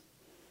blessing.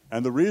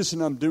 And the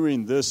reason I'm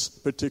doing this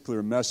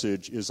particular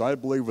message is I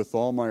believe with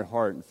all my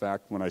heart, in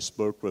fact, when I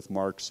spoke with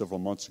Mark several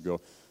months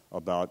ago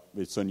about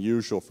it's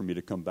unusual for me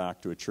to come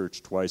back to a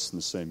church twice in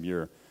the same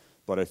year,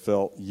 but I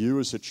felt you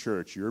as a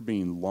church, you're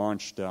being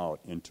launched out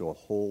into a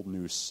whole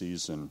new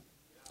season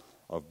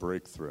of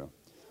breakthrough.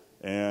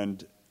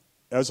 And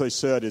as I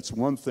said, it's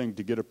one thing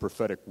to get a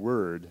prophetic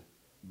word,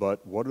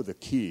 but what are the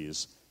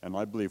keys? And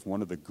I believe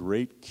one of the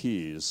great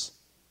keys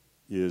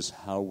is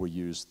how we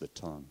use the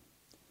tongue.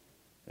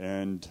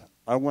 And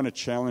I want to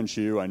challenge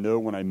you. I know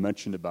when I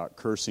mentioned about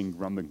cursing,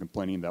 grumbling,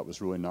 complaining, that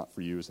was really not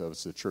for you. That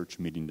was the church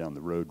meeting down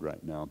the road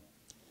right now.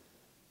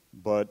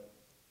 But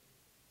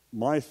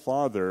my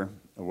father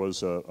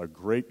was a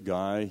great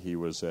guy. He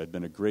had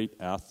been a great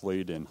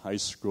athlete in high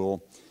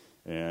school,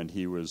 and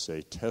he was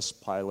a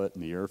test pilot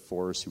in the Air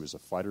Force. He was a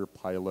fighter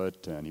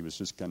pilot, and he was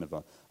just kind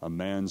of a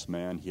man's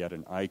man. He had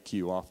an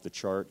IQ off the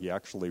chart. He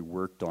actually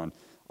worked on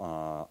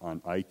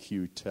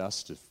IQ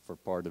tests for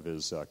part of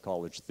his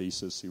college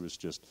thesis. He was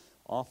just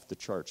off the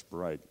charts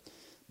bright.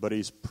 But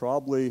he's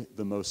probably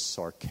the most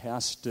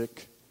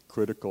sarcastic,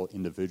 critical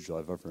individual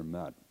I've ever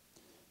met.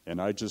 And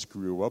I just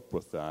grew up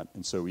with that.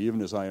 And so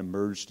even as I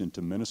emerged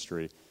into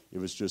ministry, it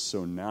was just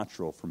so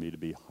natural for me to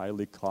be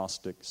highly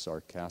caustic,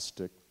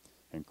 sarcastic,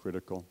 and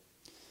critical.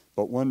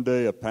 But one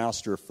day, a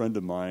pastor, a friend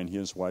of mine, he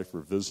and his wife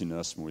were visiting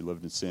us when we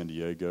lived in San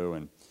Diego,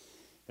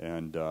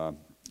 and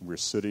we were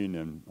sitting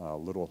in a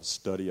little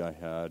study I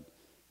had,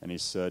 and he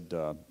said,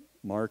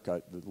 Mark,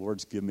 the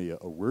Lord's given me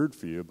a word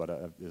for you, but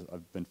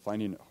I've been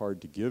finding it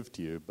hard to give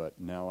to you, but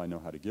now I know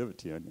how to give it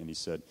to you. And he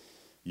said,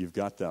 you've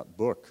got that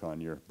book on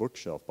your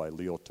bookshelf by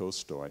Leo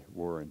Tolstoy,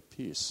 War and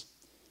Peace.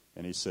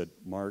 And he said,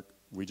 Mark,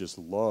 we just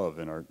love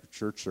in our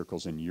church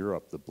circles in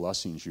Europe the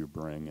blessings you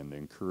bring and the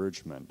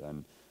encouragement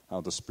and how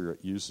the Spirit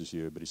uses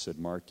you. But he said,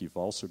 Mark, you've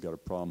also got a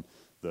problem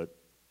that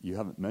you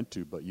haven't meant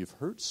to, but you've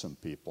hurt some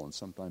people and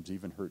sometimes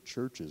even hurt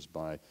churches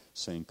by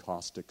saying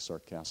caustic,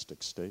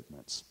 sarcastic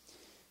statements.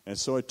 And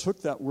so I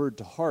took that word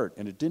to heart,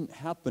 and it didn't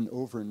happen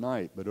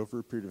overnight, but over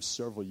a period of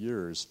several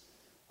years,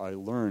 I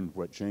learned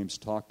what James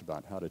talked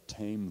about, how to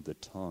tame the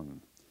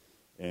tongue.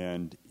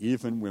 And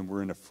even when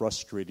we're in a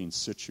frustrating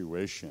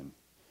situation,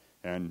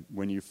 and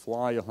when you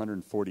fly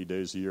 140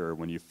 days a year,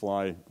 when you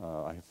fly,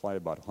 I fly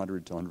about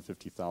 100 to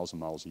 150,000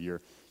 miles a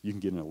year, you can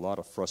get in a lot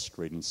of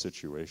frustrating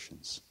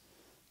situations.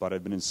 But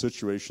I've been in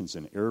situations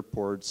in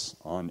airports,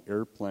 on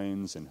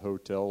airplanes, in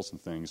hotels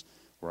and things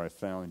where I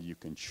found you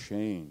can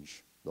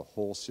change the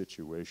whole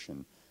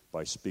situation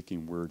by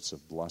speaking words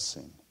of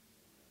blessing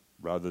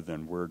rather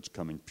than words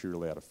coming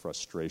purely out of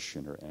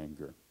frustration or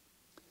anger.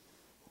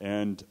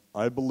 And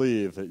I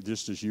believe that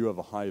just as you have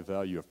a high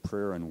value of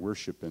prayer and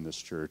worship in this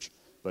church,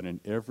 but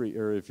in every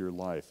area of your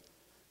life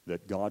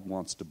that God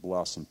wants to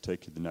bless and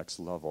take you to the next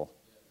level,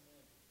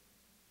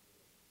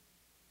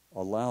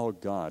 allow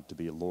God to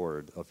be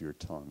Lord of your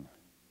tongue.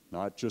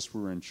 Not just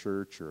when we're in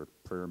church or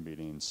prayer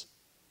meetings,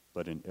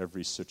 but in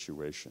every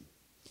situation.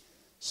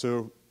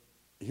 So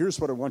here's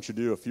what I want you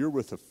to do. If you're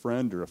with a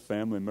friend or a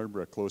family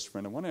member, a close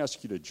friend, I want to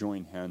ask you to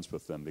join hands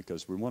with them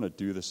because we want to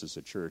do this as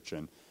a church.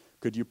 And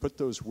could you put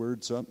those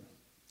words up?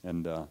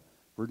 And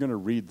we're going to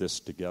read this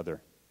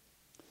together.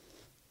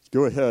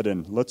 Go ahead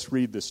and let's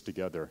read this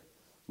together.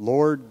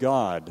 Lord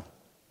God,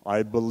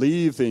 I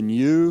believe in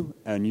you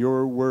and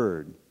your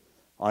word.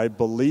 I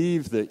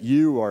believe that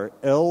you are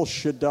El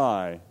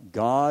Shaddai,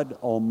 God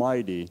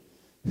Almighty,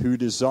 who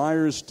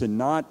desires to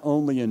not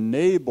only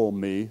enable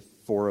me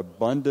for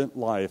abundant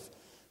life,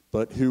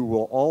 but who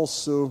will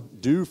also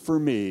do for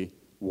me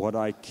what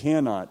I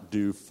cannot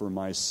do for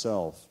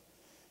myself,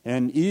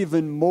 and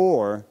even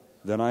more,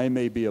 that I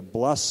may be a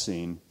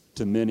blessing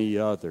to many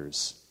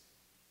others.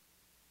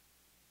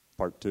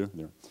 Part 2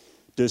 there.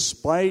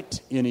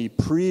 Despite any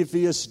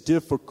previous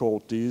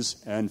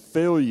difficulties and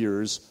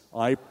failures,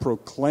 I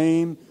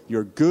proclaim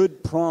your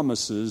good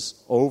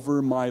promises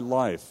over my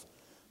life,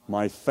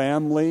 my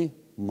family,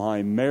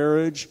 my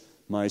marriage,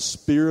 my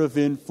sphere of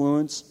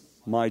influence,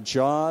 my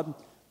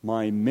job,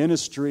 my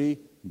ministry,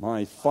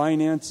 my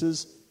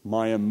finances,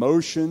 my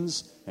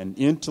emotions and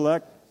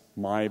intellect,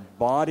 my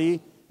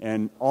body,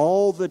 and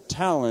all the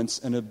talents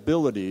and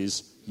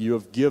abilities you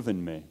have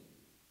given me.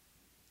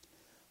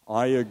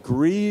 I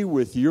agree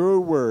with your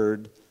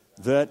word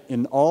that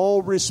in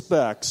all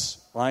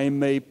respects I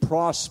may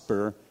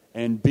prosper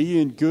and be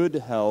in good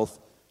health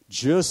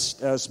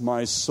just as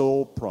my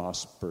soul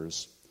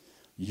prospers.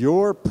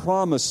 Your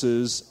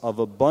promises of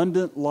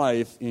abundant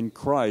life in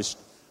Christ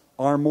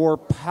are more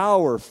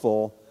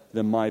powerful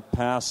than my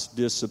past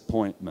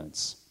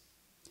disappointments.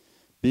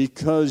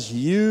 Because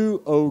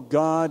you, O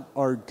God,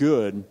 are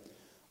good,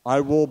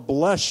 I will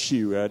bless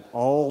you at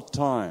all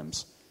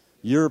times.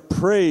 Your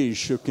praise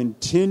shall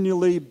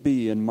continually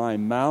be in my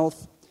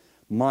mouth.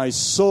 My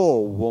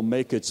soul will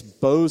make its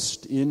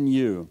boast in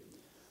you.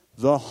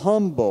 The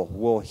humble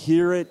will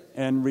hear it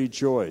and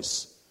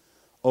rejoice.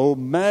 O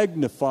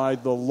magnify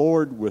the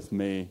Lord with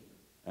me,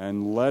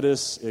 and let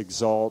us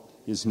exalt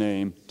his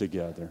name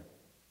together.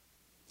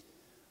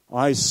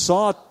 I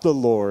sought the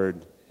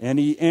Lord, and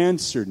he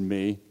answered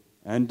me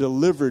and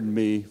delivered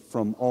me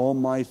from all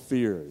my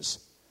fears.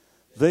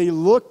 They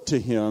looked to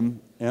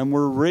him and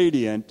were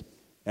radiant,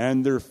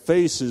 and their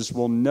faces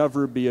will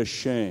never be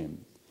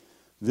ashamed.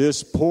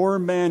 This poor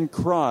man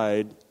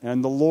cried,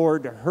 and the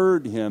Lord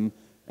heard him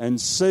and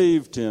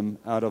saved him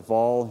out of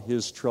all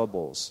his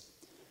troubles.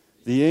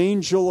 The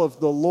angel of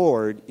the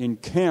Lord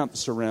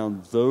encamps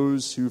around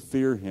those who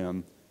fear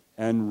him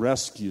and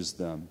rescues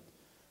them.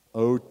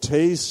 Oh,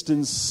 taste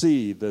and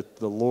see that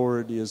the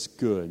Lord is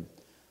good.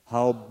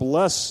 How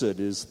blessed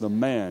is the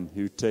man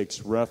who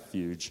takes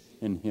refuge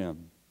in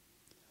him.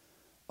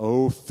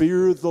 Oh,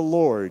 fear the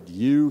Lord,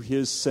 you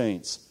his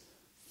saints,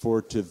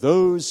 for to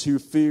those who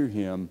fear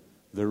him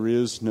there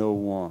is no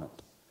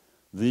want.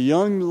 The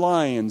young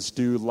lions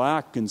do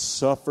lack and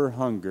suffer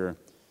hunger,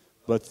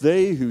 but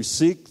they who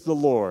seek the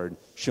Lord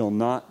shall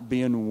not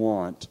be in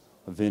want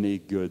of any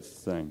good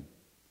thing.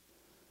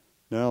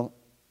 Now,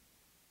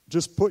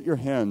 just put your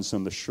hands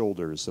on the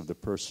shoulders of the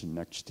person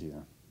next to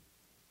you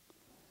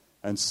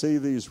and say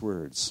these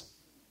words.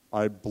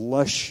 I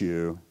bless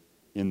you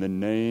in the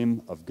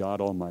name of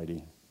God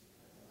Almighty.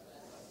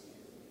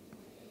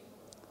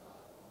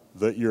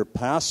 That your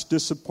past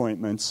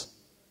disappointments,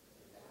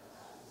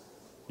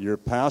 your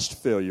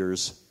past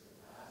failures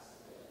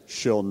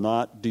shall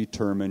not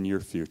determine your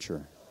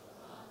future.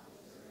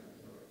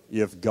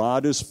 If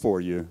God is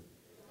for you,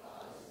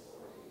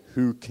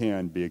 who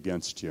can be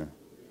against you?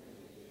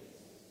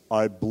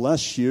 I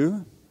bless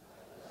you,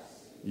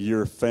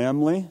 your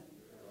family,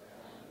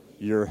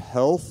 your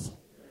health,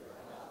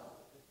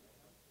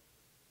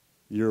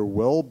 your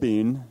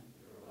well-being,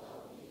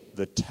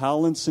 the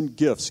talents and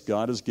gifts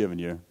God has given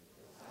you.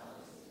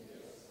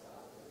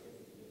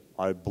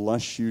 I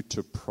bless you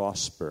to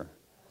prosper,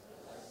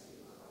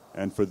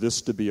 and for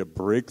this to be a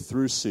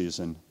breakthrough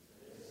season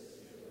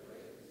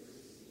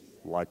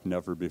like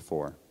never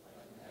before.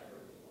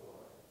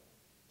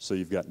 So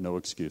you've got no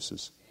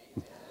excuses.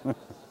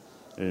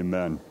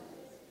 Amen.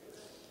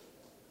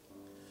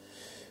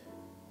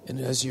 And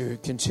as you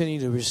continue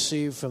to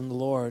receive from the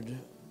Lord,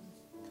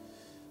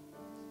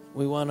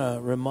 we want to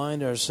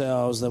remind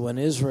ourselves that when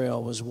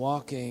Israel was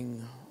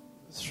walking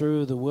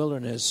through the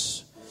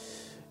wilderness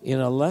in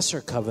a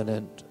lesser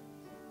covenant,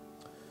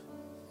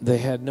 they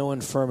had no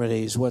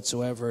infirmities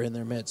whatsoever in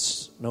their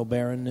midst. No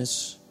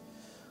barrenness,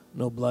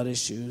 no blood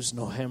issues,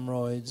 no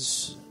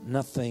hemorrhoids,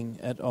 nothing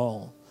at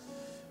all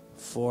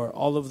for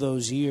all of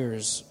those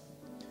years.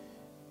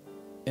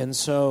 And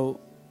so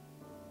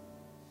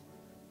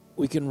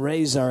we can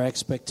raise our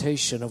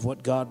expectation of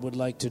what God would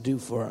like to do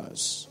for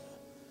us.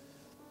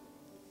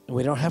 And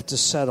we don't have to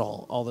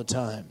settle all the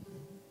time.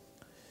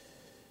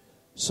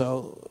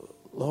 So,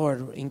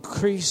 Lord,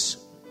 increase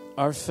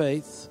our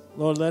faith.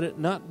 Lord, let it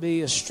not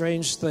be a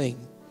strange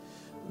thing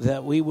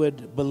that we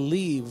would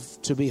believe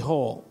to be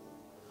whole,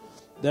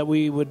 that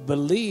we would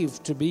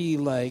believe to be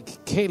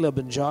like Caleb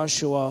and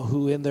Joshua,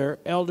 who in their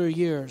elder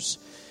years,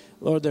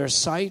 Lord, their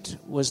sight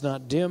was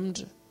not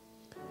dimmed,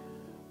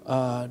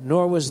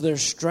 nor was their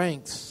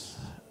strength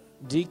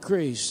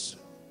decreased.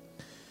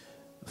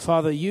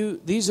 Father,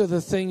 these are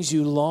the things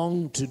you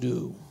long to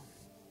do.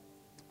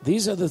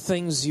 These are the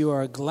things you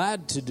are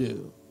glad to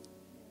do.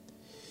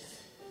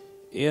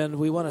 And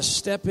we want to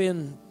step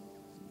in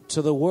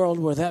to the world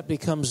where that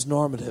becomes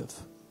normative,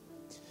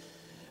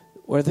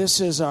 where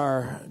this is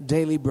our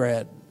daily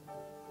bread.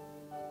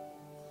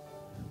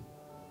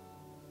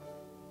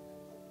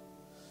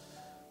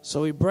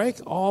 So we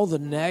break all the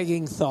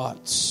nagging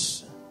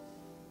thoughts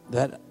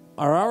that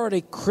are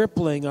already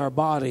crippling our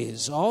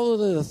bodies, all of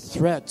the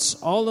threats,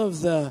 all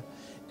of the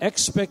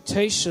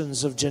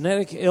expectations of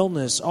genetic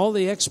illness, all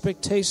the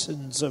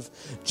expectations of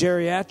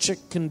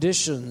geriatric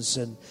conditions,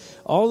 and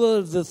all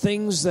of the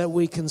things that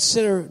we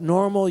consider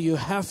normal. You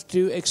have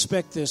to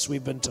expect this,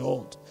 we've been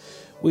told.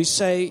 We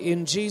say,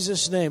 in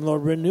Jesus' name,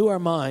 Lord, renew our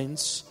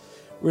minds,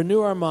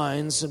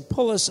 and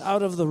pull us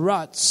out of the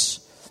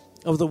ruts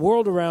of the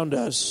world around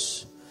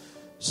us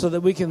so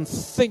that we can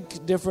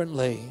think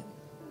differently,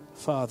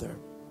 Father.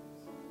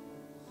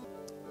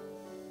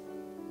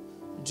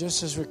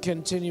 Just as we're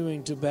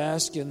continuing to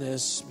bask in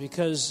this,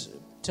 because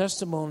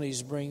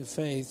testimonies bring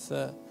faith,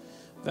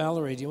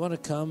 Valerie, do you want to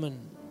come and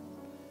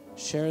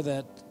share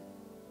that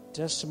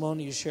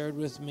testimony you shared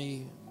with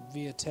me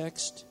via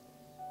text?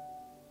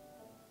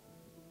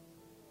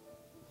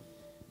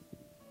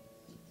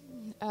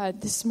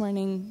 This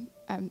morning,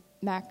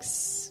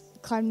 Max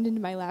climbed into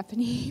my lap and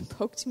he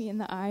poked me in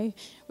the eye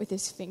with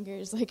his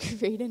fingers, like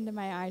right into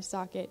my eye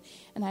socket,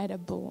 and I had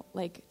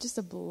just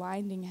a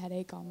blinding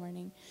headache all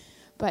morning.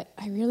 But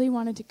I really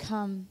wanted to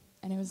come,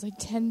 and it was like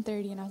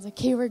 10:30, and I was like,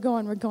 "Okay, we're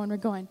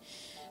going."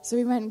 So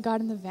we went and got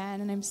in the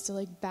van, and I'm still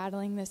like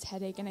battling this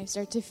headache, and I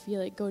start to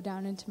feel it go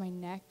down into my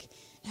neck,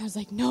 and I was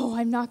like, "No,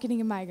 I'm not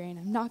getting a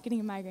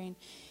migraine.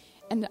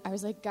 And I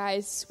was like,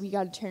 guys, we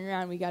got to turn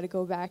around. We got to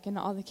go back. And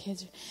all the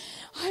kids are,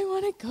 I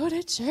want to go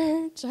to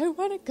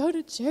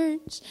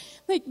church.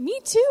 Like, me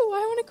too. I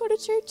want to go to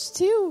church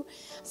too.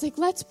 I was like,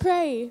 let's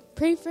pray.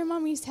 Pray for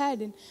Mommy's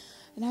head.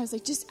 And I was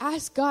like, just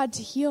ask God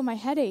to heal my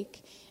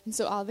headache. And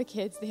so all the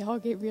kids, they all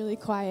get really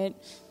quiet.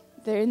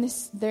 They're in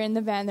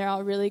the van. They're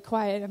all really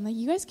quiet. I'm like,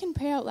 you guys can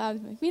pray out loud.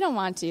 I'm like, we don't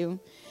want to.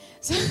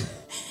 So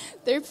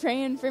they're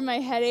praying for my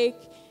headache.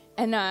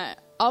 And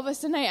all of a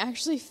sudden, I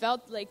actually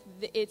felt like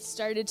it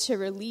started to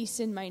release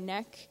in my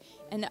neck,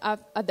 and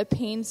the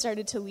pain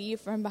started to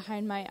leave from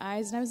behind my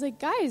eyes. And I was like,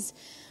 guys,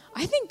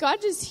 I think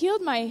God just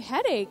healed my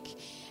headache.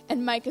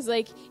 And Mike is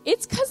like,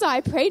 it's because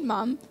I prayed,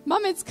 Mom.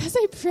 Mom, it's because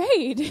I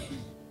prayed.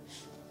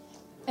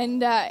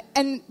 And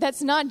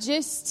that's not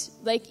just,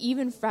 like,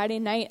 even Friday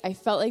night, I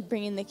felt like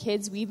bringing the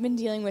kids. We've been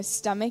dealing with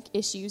stomach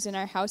issues in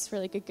our house for,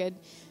 like, a good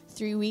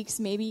 3 weeks,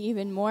 maybe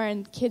even more.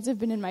 And kids have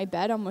been in my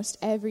bed almost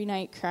every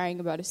night crying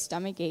about a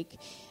stomach ache.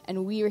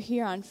 And we were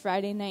here on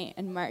Friday night,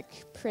 and Mark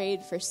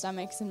prayed for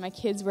stomachs. And my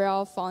kids were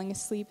all falling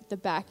asleep at the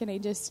back. And I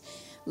just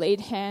laid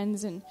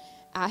hands and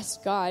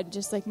asked God,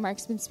 just like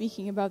Mark's been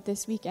speaking about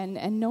this weekend,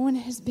 and no one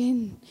has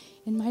been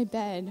in my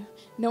bed.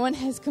 No one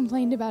has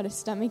complained about a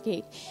stomach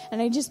ache.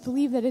 And I just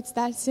believe that it's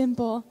that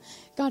simple.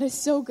 God is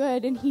so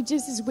good, and he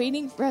just is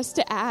waiting for us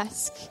to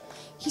ask.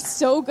 He's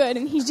so good,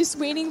 and he's just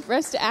waiting for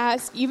us to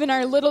ask. Even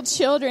our little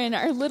children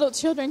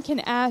can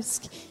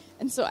ask.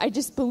 And so I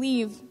just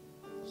believe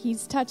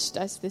he's touched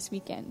us this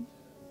weekend.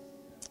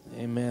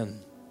 Amen.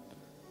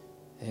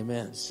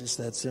 Amen. It's just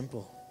that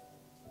simple.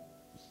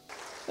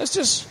 Let's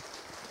just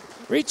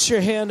reach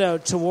your hand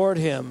out toward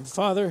him.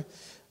 Father,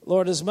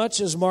 Lord, as much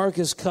as Mark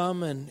has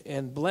come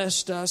and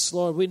blessed us,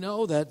 Lord, we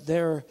know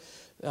that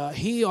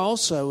he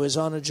also is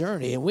on a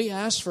journey. And we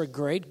ask for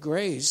great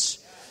grace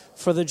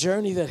for the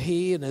journey that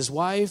he and his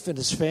wife and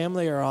his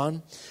family are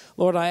on.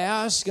 Lord, I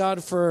ask,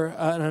 God, for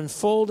an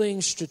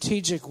unfolding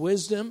strategic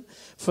wisdom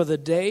for the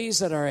days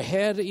that are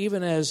ahead,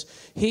 even as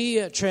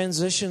he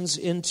transitions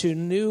into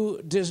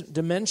new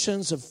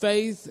dimensions of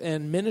faith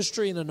and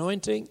ministry and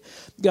anointing.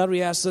 God,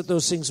 we ask that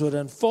those things would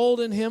unfold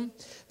in him.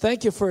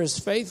 Thank you for his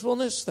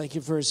faithfulness. Thank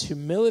you for his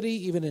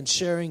humility, even in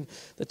sharing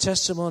the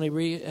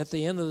testimony at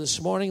the end of this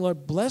morning.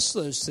 Lord, bless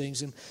those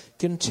things and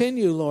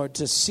continue, Lord,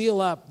 to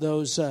seal up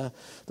those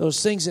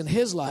things in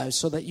his life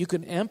so that you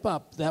can amp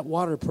up that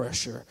water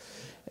pressure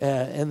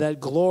and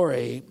that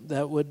glory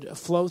that would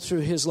flow through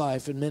his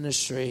life and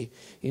ministry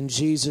in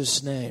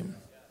Jesus' name.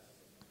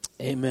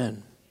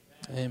 Amen.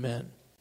 Amen.